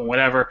fans vote, and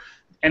whatever.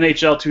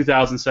 NHL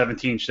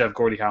 2017 should have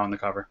Gordie Howe on the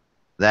cover.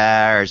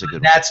 There's a good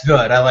one. That's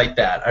good. I like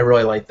that. I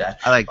really like that.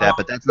 I like that,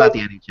 but that's not the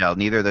NHL.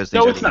 Neither of those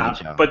things are the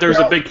NHL. But there's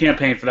a big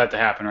campaign for that to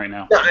happen right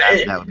now.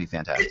 That would be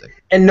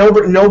fantastic. And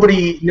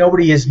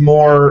nobody is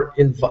more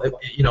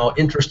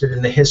interested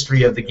in the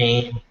history of the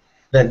game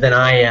than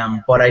I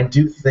am, but I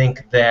do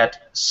think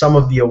that some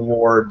of the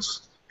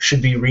awards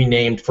should be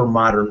renamed for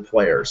modern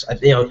players.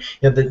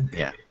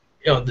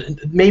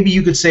 maybe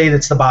you could say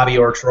that's the Bobby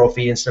Orr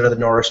Trophy instead of the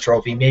Norris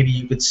Trophy. Maybe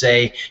you could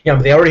say,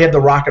 they already had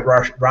the Rocket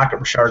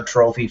Richard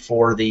Trophy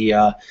for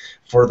the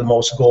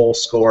most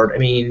goals scored. I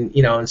mean,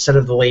 instead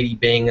of the Lady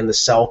Byng and the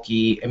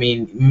Selke, I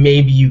mean,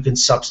 maybe you can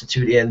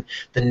substitute in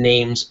the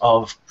names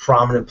of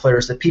prominent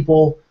players that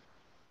people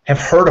have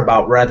heard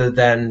about rather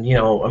than,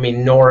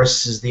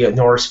 Norris is the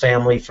Norris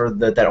family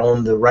that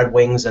own the Red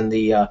Wings and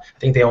I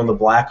think they own the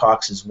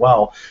Blackhawks as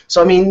well.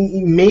 So, I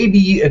mean,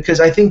 maybe, because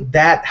I think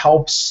that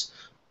helps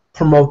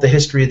promote the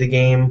history of the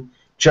game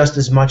just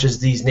as much as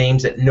these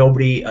names that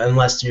nobody,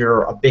 unless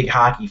you're a big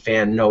hockey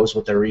fan, knows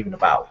what they're even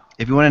about.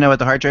 If you want to know what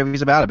the Hart Trophy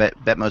is about, I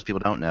bet most people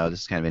don't know.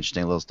 This is kind of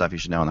interesting little stuff you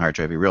should know on the Hart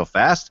Trophy real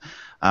fast.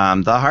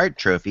 The Hart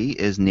Trophy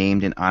is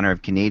named in honor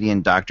of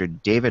Canadian Dr.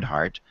 David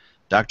Hart.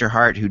 Dr.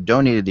 Hart, who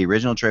donated the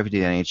original trophy to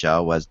the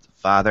NHL, was the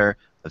father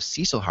of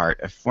Cecil Hart,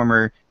 a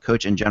former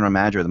coach and general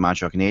manager of the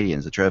Montreal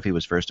Canadiens. The trophy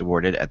was first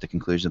awarded at the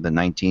conclusion of the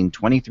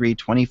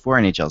 1923-24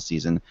 NHL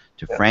season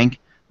to Frank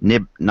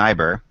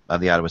Niebuhr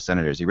of the Ottawa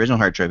Senators. The original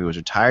Hart Trophy was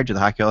retired to the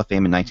Hockey Hall of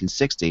Fame in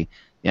 1960.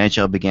 The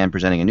NHL began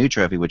presenting a new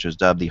trophy, which was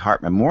dubbed the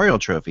Hart Memorial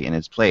Trophy, in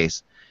its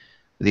place.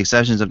 With the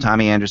exceptions of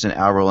Tommy Anderson,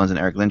 Al Rollins, and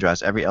Eric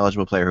Lindros, every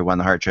eligible player who won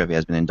the Hart Trophy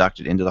has been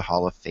inducted into the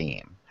Hall of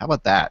Fame. How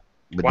about that?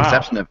 With the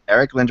exception of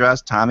Eric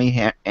Lindros,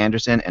 Tommy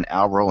Anderson, and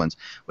Al Rollins,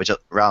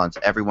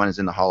 everyone is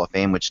in the Hall of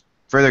Fame, which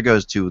further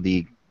goes to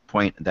the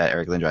point that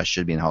Eric Lindros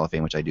should be in the Hall of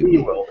Fame, which I do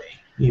believe.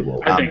 He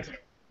will. I think so.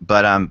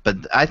 But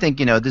I think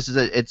this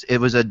is it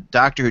was a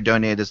doctor who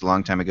donated this a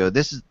long time ago.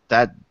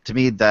 To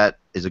me that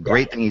is a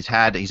great thing. He's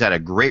had a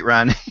great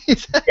run.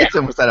 He's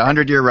almost had a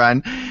 100-year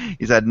run.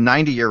 He's had a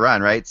 90-year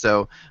run, right?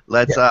 So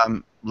let's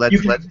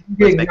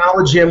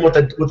acknowledge him with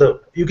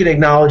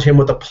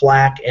a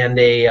plaque and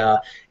a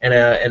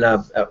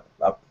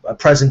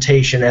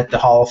presentation at the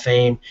Hall of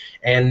Fame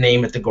and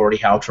name it the Gordie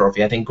Howe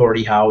Trophy. I think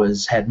Gordie Howe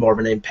has had more of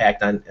an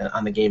impact on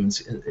the game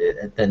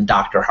than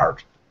Dr.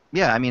 Hart.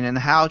 Yeah, I mean, and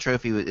the Howe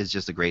Trophy is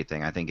just a great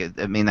thing. I think.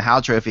 The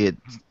Howe Trophy,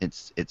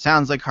 it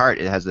sounds like Hart.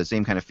 It has the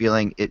same kind of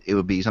feeling. It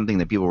would be something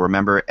that people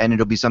remember, and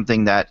it'll be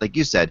something that, like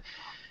you said,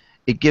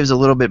 it gives a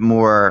little bit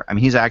more. I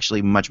mean, he's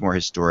actually much more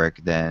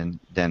historic than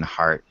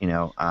Hart,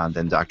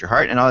 than Dr.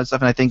 Hart and all that stuff.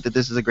 And I think that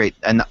this is a great.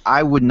 And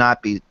I would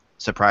not be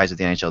surprised if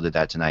the NHL did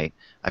that tonight.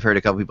 I've heard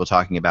a couple people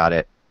talking about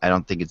it. I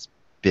don't think it's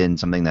been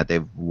something that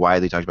they've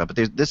widely talked about,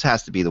 but this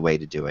has to be the way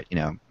to do it.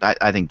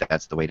 I think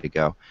that's the way to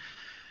go,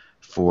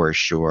 for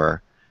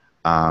sure.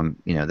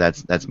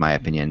 That's my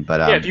opinion.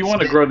 But if you want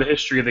to grow the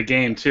history of the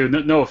game too,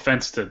 no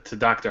offense to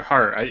Dr.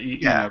 Hart,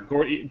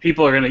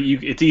 people are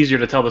it's easier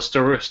to tell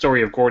the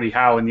story of Gordie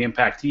Howe and the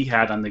impact he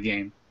had on the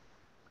game.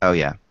 Oh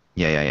yeah.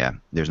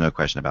 There's no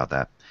question about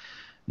that.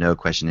 No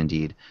question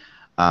indeed.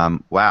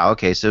 Wow.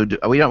 Okay. So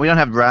we don't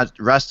have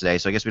Russ today,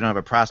 so I guess we don't have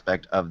a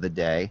prospect of the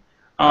day.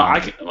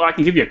 I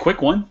can give you a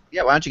quick one.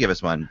 Yeah. Why don't you give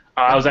us one?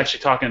 I was actually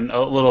talking a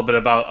little bit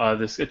about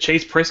this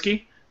Chase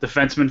Prisky,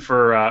 defenseman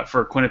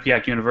for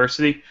Quinnipiac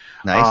University.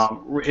 Nice.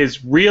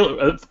 His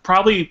real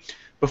probably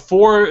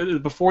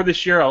before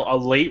this year a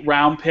late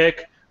round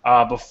pick.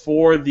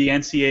 Before the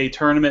NCAA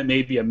tournament,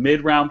 maybe a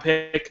mid-round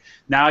pick.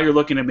 Now you're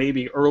looking at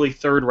maybe early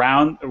third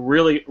round.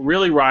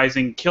 Really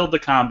rising. Killed the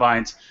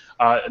combines.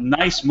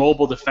 Nice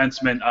mobile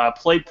defenseman.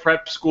 Played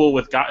prep school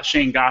with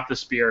Shane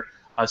Gothisbeer.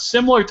 A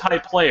similar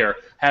type player,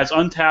 has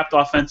untapped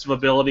offensive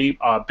ability,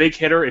 big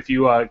hitter. If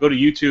you go to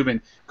YouTube and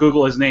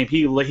Google his name,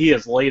 he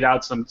has laid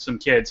out some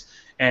kids,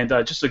 and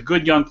just a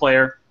good young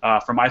player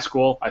from my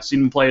school. I've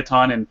seen him play a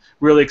ton, and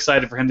really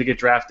excited for him to get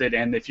drafted.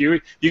 And if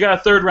you got a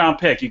third round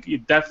pick, you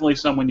definitely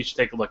someone you should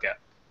take a look at.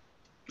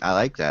 I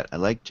like that. I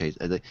like Chase.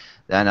 And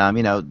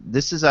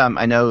this is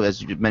I know,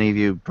 as many of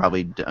you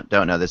probably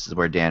don't know, this is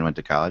where Dan went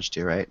to college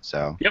too, right?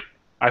 So. Yep.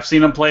 I've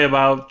seen him play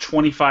about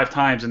 25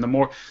 times,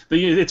 and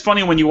it's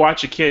funny when you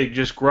watch a kid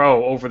just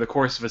grow over the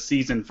course of a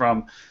season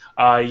from,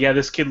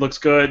 this kid looks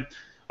good,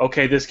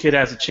 okay, this kid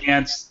has a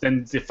chance,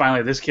 then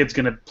finally this kid's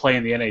going to play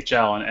in the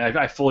NHL, and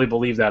I fully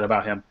believe that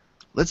about him.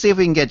 Let's see if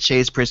we can get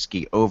Chase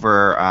Prisky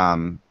over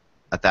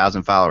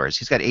 1,000 followers.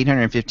 He's got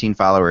 815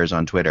 followers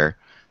on Twitter,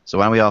 so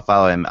why don't we all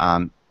follow him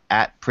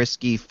at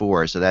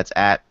Prisky4, so that's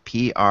at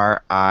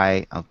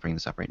P-R-I, I'll bring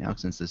this up right now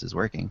since this is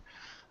working.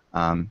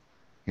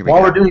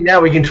 While we're doing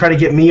that, we can try to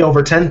get me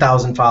over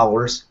 10,000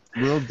 followers.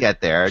 We'll get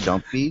there.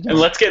 Don't be. And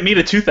let's get me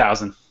to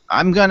 2,000.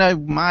 I'm gonna.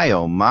 My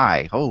oh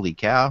my! Holy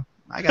cow!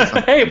 I got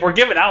something. Hey, if we're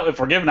giving out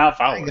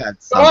followers. I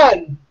got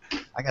something.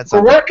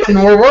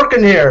 We're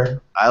working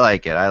here. I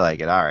like it.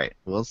 All right.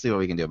 We'll see what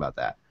we can do about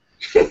that.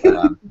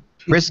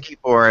 Risky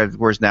 4, of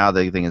course, now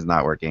the thing is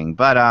not working.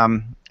 But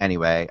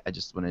anyway, I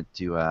just wanted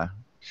to.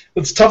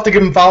 It's tough to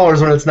give him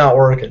followers when it's not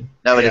working.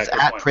 No, but it's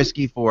at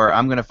Prisky4.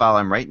 I'm gonna follow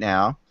him right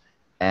now.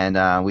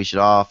 And we should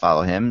all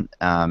follow him,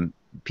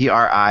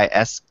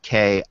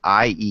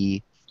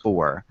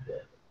 Priskie4.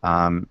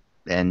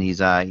 And he's,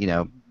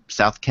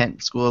 South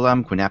Kent School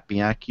alum,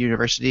 Quinnipiac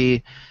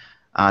University,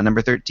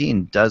 number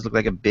 13. Does look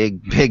like a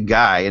big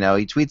guy.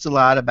 He tweets a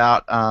lot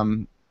about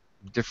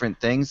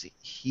different things.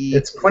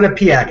 It's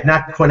Quinnipiac,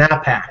 not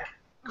Quinnipiac.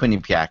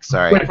 Quinnipiac,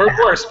 sorry. I've heard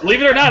worse.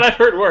 Believe it or not, I've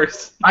heard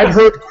worse. I've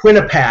heard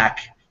Quinnipiac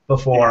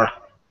before.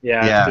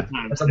 Yeah.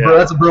 That's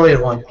a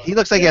brilliant one. He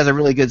looks like he has a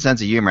really good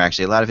sense of humor,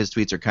 actually. A lot of his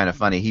tweets are kind of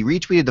funny. He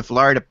retweeted the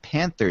Florida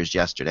Panthers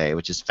yesterday,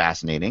 which is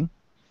fascinating,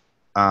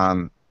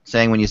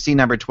 saying when you see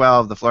number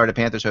 12, the Florida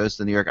Panthers host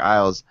the New York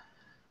Isles,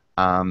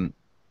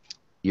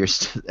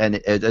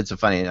 it's a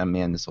funny.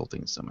 Man, this whole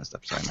thing is so messed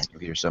up. Sorry, my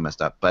computer's so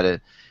messed up. But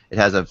it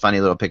has a funny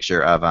little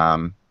picture of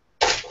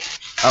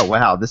oh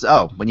wow,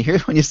 when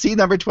you see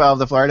number 12,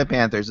 the Florida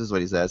Panthers, this is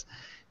what he says.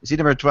 You see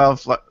number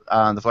 12,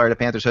 the Florida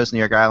Panthers host New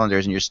York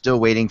Islanders, and you're still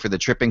waiting for the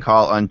tripping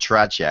call on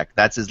Trocheck.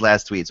 That's his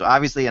last tweet. So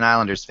obviously an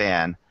Islanders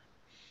fan,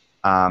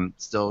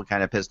 still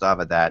kind of pissed off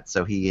at that.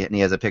 So he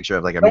has a picture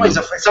of like a.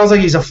 It sounds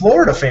like he's a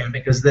Florida fan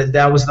because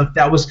that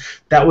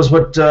was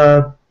what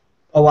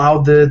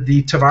allowed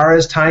the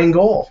Tavares tying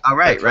goal. Oh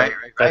right.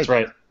 That's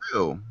right.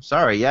 True.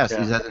 Sorry. Yes, he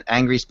has an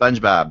angry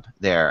SpongeBob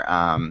there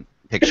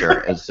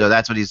picture. And so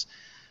that's what he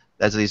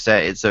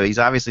said. So he's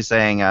obviously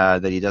saying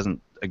that he doesn't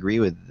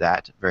agree with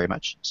that very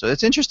much. So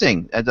it's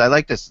interesting. I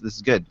like this. This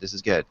is good. This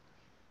is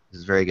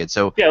very good.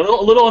 So yeah, a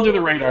little under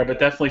the radar, but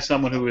definitely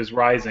someone who is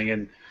rising,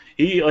 and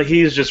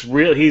he's just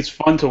real. He's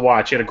fun to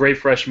watch. He had a great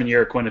freshman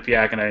year at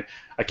Quinnipiac, and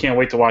I can't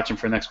wait to watch him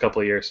for the next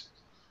couple of years.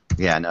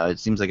 Yeah, no, it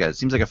seems like a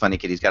funny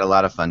kid. He's got a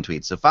lot of fun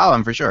tweets. So follow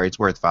him for sure. It's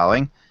worth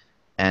following,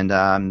 and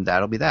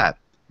that'll be that.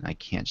 I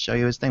can't show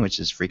you his thing, which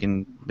is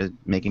freaking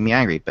making me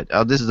angry. But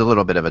this is a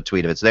little bit of a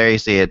tweet of it. So there you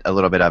see it, a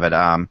little bit of it.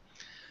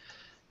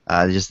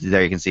 Just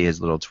there you can see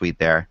his little tweet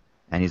there,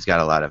 and he's got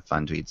a lot of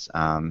fun tweets.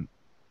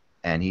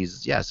 And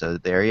so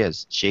there he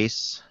is,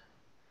 Chase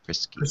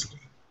Frisky.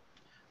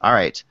 All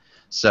right,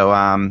 so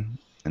and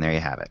there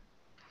you have it.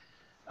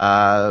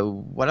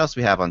 What else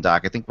we have on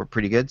doc? I think we're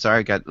pretty good. Sorry,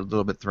 I got a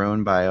little bit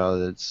thrown by all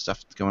the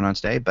stuff that's going on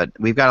today, but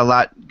we've got a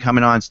lot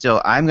coming on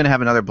still. I'm going to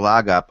have another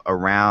blog up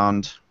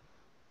around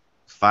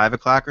 5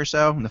 o'clock or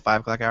so, in the 5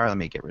 o'clock hour. Let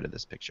me get rid of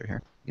this picture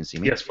here. You can see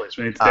me? Yes, please.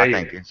 We need to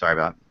thank you. Sorry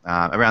about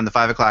around the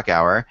 5 o'clock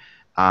hour.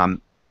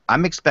 I'm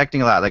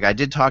expecting a lot. Like I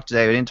did talk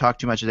today. We didn't talk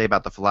too much today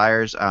about the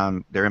Flyers.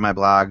 They're in my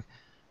blog,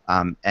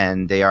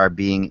 and they are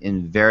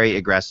being very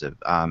aggressive.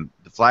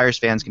 The Flyers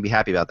fans can be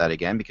happy about that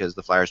again because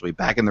the Flyers will be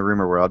back in the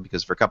rumor world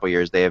because for a couple of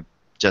years they have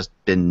just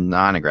been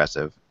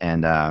non-aggressive,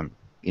 and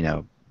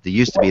they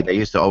used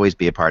to always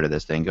be a part of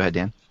this thing. Go ahead,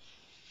 Dan.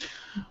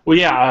 Well,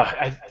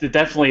 yeah,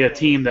 definitely a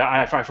team that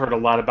I've heard a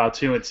lot about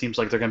too. It seems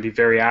like they're going to be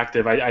very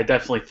active. I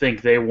definitely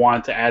think they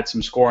want to add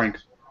some scoring.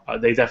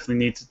 They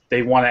definitely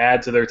they want to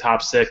add to their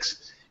top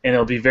six, and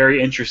it'll be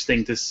very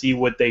interesting to see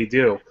what they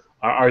do.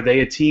 Are they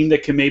a team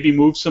that can maybe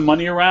move some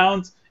money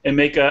around and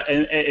make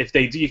and if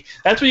they do,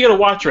 that's what you got to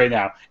watch right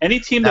now. Any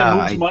team that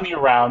moves money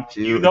around,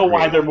 you know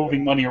why they're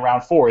moving money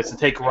around for. It's to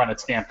take a run at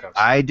Stamkos.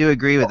 I do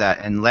agree with that.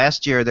 And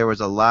last year there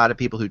was a lot of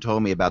people who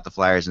told me about the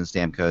Flyers and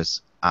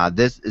Stamkos.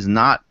 This is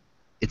not.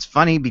 It's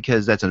funny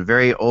because that's a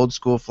very old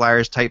school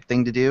Flyers type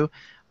thing to do,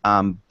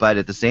 but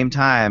at the same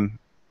time,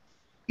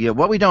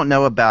 what we don't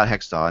know about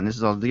Hextall,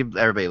 and I'll give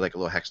everybody like a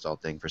little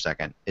Hextall thing for a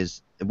second,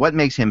 is what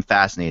makes him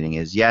fascinating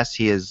is yes,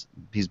 he's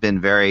been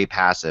very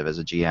passive as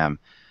a GM,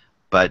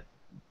 but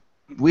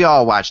we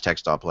all watch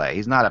Hextall play.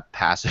 He's not a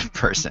passive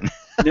person.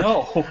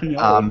 No.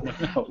 And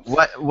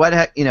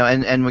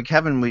with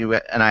Kevin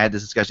and I had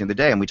this discussion the other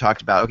day, and we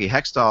talked about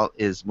Hextall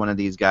is one of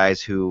these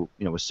guys who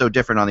was so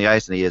different on the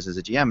ice than he is as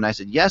a GM, and I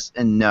said yes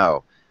and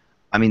no.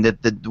 I mean,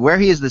 where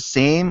he is the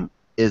same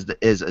is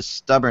a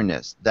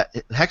stubbornness. That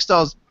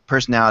Hextall's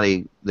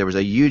personality, there was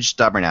a huge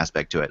stubborn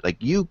aspect to it. Like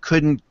you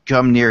couldn't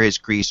come near his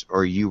crease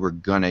or you were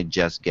gonna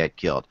just get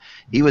killed.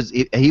 He was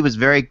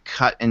very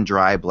cut and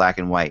dry, black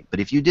and white. But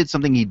if you did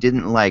something he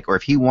didn't like, or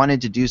if he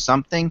wanted to do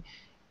something,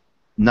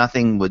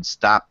 nothing would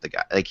stop the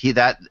guy.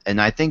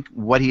 And I think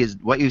what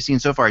you've seen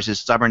so far is his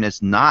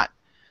stubbornness, not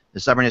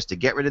the stubbornness to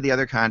get rid of the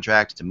other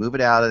contract, to move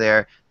it out of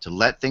there, to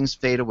let things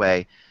fade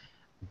away.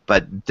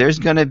 But there's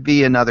going to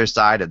be another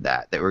side of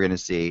that we're going to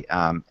see,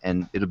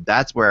 and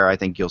that's where I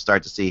think you'll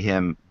start to see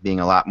him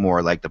being a lot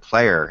more like the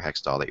player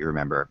Hextall that you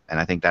remember, and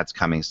I think that's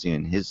coming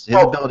soon. His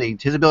ability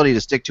to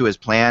stick to his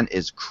plan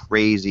is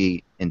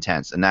crazy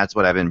intense, and that's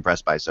what I've been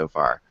impressed by so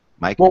far.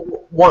 Mike? Well,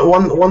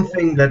 one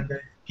thing that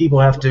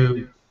people have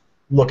to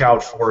look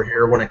out for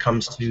here when it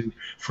comes to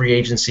free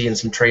agency and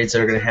some trades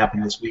that are going to happen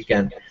this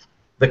weekend.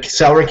 The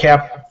salary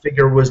cap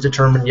figure was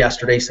determined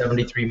yesterday,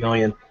 $73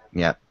 million.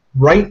 Yeah.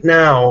 Right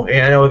now,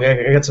 and I know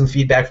I got some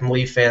feedback from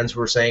Leaf fans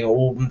who are saying,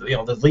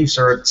 the Leafs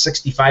are at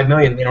 $65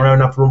 million. They don't have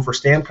enough room for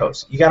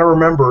Stamkos. You got to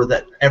remember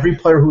that every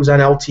player who's on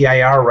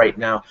LTIR right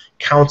now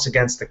counts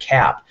against the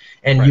cap,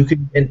 and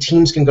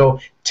teams can go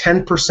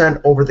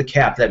 10% over the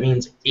cap. That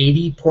means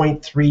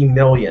 $80.3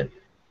 million.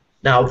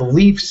 Now the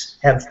Leafs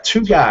have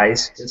two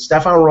guys,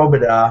 Stefan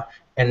Robidas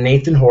and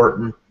Nathan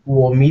Horton, who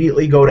will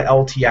immediately go to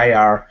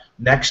LTIR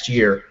next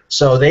year.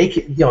 So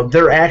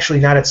they're actually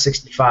not at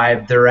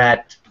 65. They're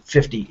at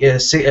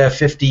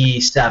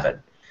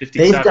 57.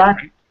 They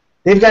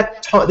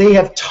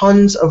have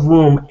tons of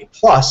room.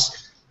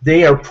 Plus,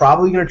 they are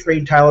probably going to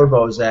trade Tyler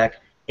Bozak,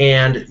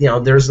 And,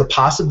 there's the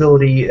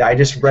possibility, I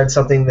just read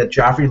something that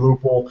Joffrey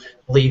Lupul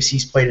believes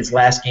he's played his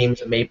last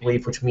games at Maple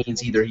Leaf, which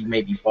means either he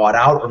may be bought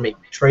out or may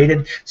be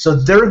traded. So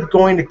they're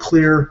going to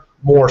clear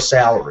more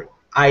salary.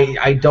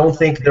 I don't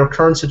think their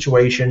current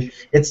situation,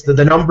 it's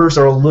the numbers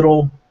are a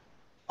little,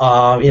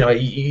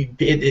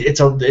 it is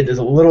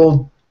a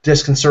little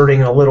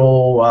disconcerting, a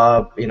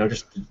little,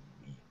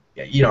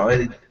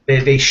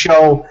 they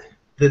show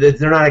that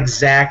they're not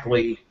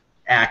exactly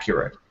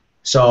accurate.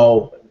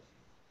 So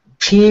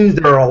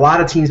there are a lot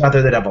of teams out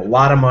there that have a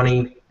lot of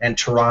money, and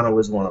Toronto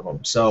is one of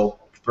them. So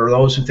for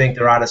those who think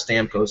they're out of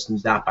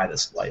Stamkos, not by the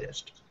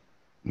slightest.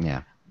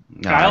 Yeah.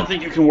 No, I don't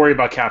think you can worry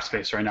about cap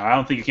space right now. I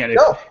don't think you can.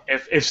 No.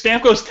 If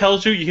Stamkos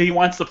tells you he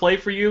wants to play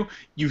for you,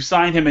 you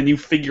sign him and you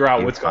figure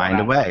out what's going on.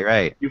 Find a way,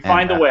 right? You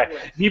find a way.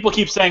 People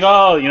keep saying,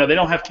 they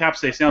don't have cap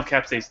space. They don't have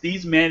cap space.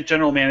 These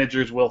general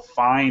managers will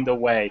find a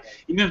way.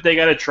 Even if they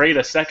got to trade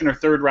a second or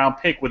third round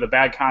pick with a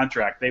bad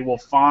contract, they will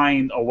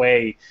find a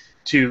way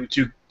to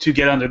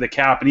get under the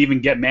cap and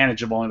even get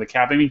manageable under the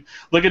cap. I mean,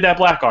 look at that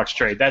Blackhawks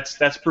trade.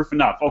 That's proof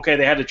enough. Okay,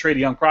 they had to trade a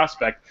young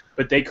prospect,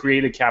 but they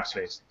created cap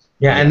space.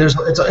 Yeah, and it's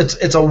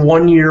a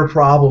 1-year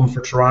problem for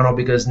Toronto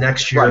because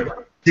next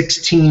year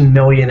 $16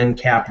 million in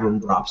cap room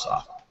drops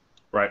off.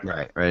 Right.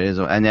 It is,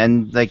 and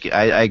then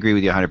I agree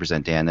with you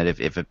 100%, Dan. That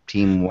if a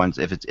team wants,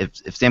 if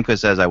Stamkos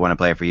says I want to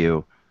play for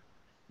you,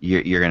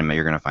 you're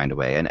gonna find a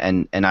way.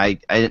 And I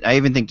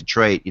even think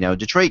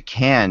Detroit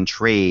can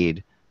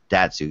trade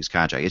Datsuk's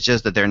contract. It's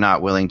just that they're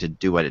not willing to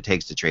do what it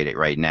takes to trade it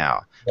right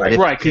now.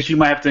 Right, because you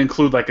might have to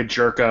include like a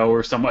Jerko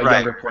or some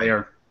younger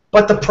player.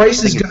 But the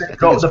price is going to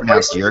go. The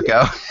price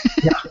Jerko.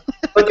 Yeah,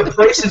 but the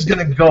price is going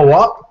to go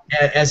up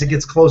as it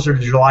gets closer to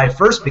July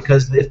 1st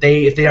because if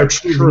they are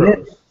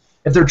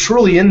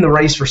truly in the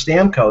race for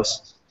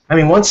Stamkos, I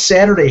mean, once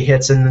Saturday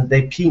hits and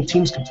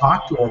teams can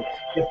talk to him,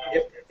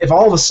 if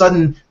all of a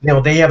sudden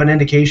they have an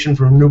indication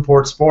from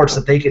Newport Sports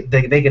that they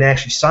can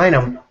actually sign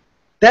him,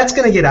 that's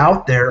going to get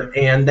out there,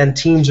 and then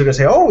teams are going to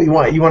say, "Oh, you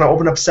want to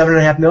open up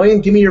 $7.5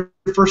 million? Give me your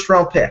first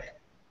round pick."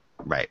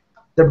 Right.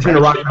 They're between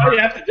a rock and a hard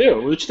have to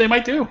do, which they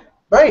might do.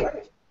 Right.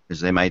 Which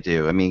they might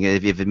do. I mean,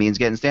 if it means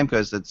getting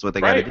Stamkos, that's what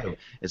they got to do.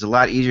 It's a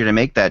lot easier to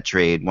make that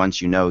trade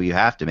once you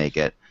have to make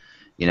it.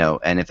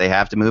 And if they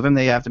have to move him,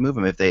 they have to move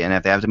him. If they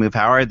have to move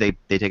Howard, they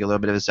take a little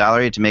bit of his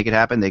salary to make it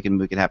happen. They can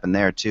make it happen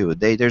there too.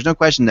 There's no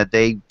question that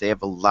they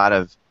have a lot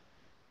of.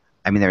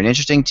 I mean, they're an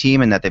interesting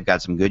team in that they've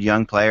got some good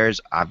young players.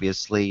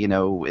 Obviously,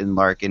 in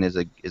Larkin is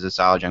a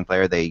solid young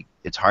player.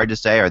 It's hard to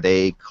say, are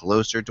they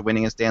closer to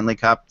winning a Stanley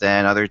Cup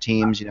than other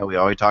teams? We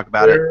always talk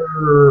about it.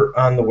 They're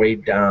on the way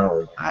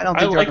down. I don't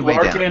think they're on the way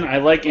down. Larkin. I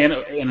like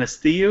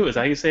Anastiu. Is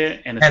that how you say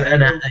it?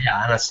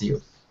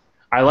 Anastiu.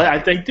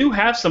 They do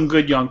have some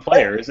good young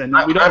players, and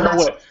we don't know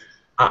what.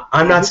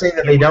 I'm not saying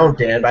that they don't,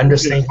 Dan. But I'm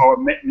just saying.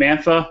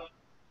 Mantha.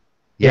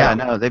 Yeah,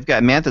 no, they've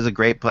got Mantha's a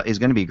great. He's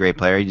going to be a great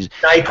player.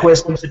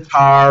 Nyquist and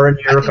Tatar and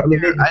Europe.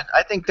 I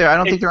don't think they're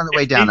on the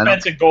way down.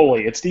 Defense and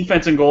goalie. It's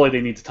defense and goalie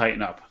they need to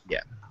tighten up.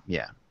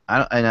 Yeah.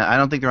 I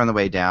don't think they're on the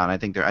way down. I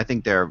think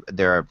they're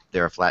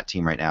a flat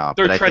team right now.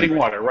 They're treading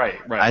water, right?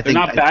 They're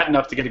not bad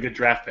enough to get a good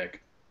draft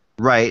pick.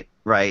 Right.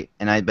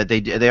 But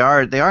they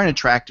are an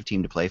attractive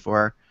team to play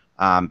for.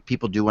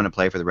 People do want to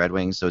play for the Red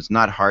Wings, so it's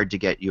not hard to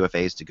get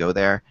UFAs to go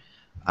there.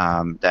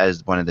 That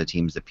is one of the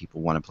teams that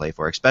people want to play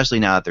for, especially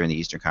now that they're in the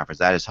Eastern Conference.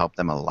 That has helped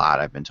them a lot,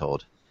 I've been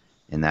told,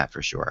 in that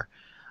for sure.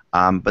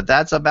 But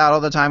that's about all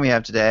the time we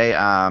have today.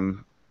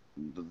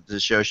 The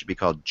show should be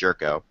called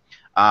Jerko.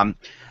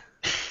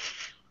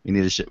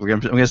 We're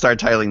gonna start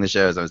titling the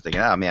shows. I was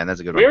thinking, oh man, that's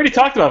a good one. We already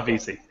talked about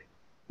VC.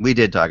 We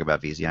did talk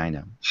about VC. I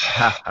know.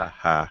 Ha ha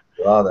ha.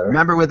 Brother.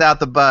 Remember, without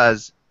the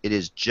buzz, it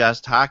is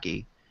just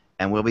hockey.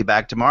 And we'll be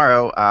back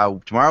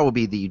tomorrow. Tomorrow will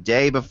be the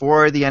day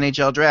before the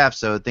NHL draft,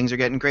 so things are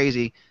getting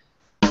crazy.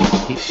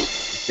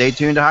 Stay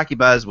tuned to Hockey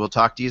Buzz. We'll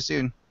talk to you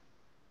soon.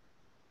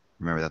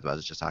 Remember that the buzz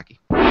is just hockey.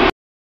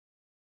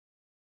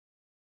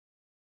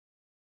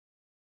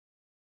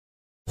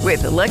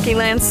 With the Lucky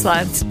Land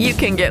Slots, you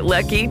can get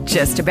lucky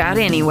just about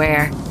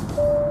anywhere.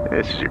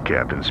 This is your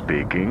captain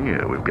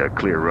speaking. We've got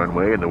clear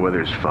runway and the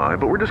weather's fine,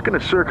 but we're just going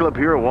to circle up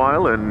here a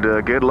while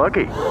and get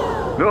lucky.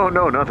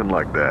 No, nothing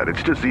like that.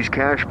 It's just these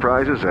cash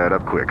prizes add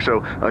up quick.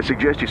 So I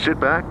suggest you sit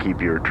back,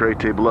 keep your tray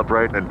table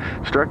upright, and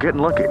start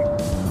getting lucky.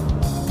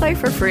 Play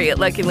for free at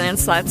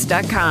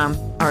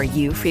LuckyLandSlots.com. Are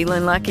you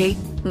feeling lucky?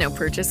 No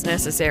purchase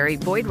necessary.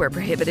 Void where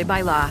prohibited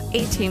by law.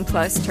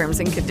 18+ terms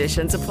and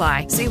conditions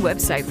apply. See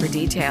website for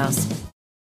details.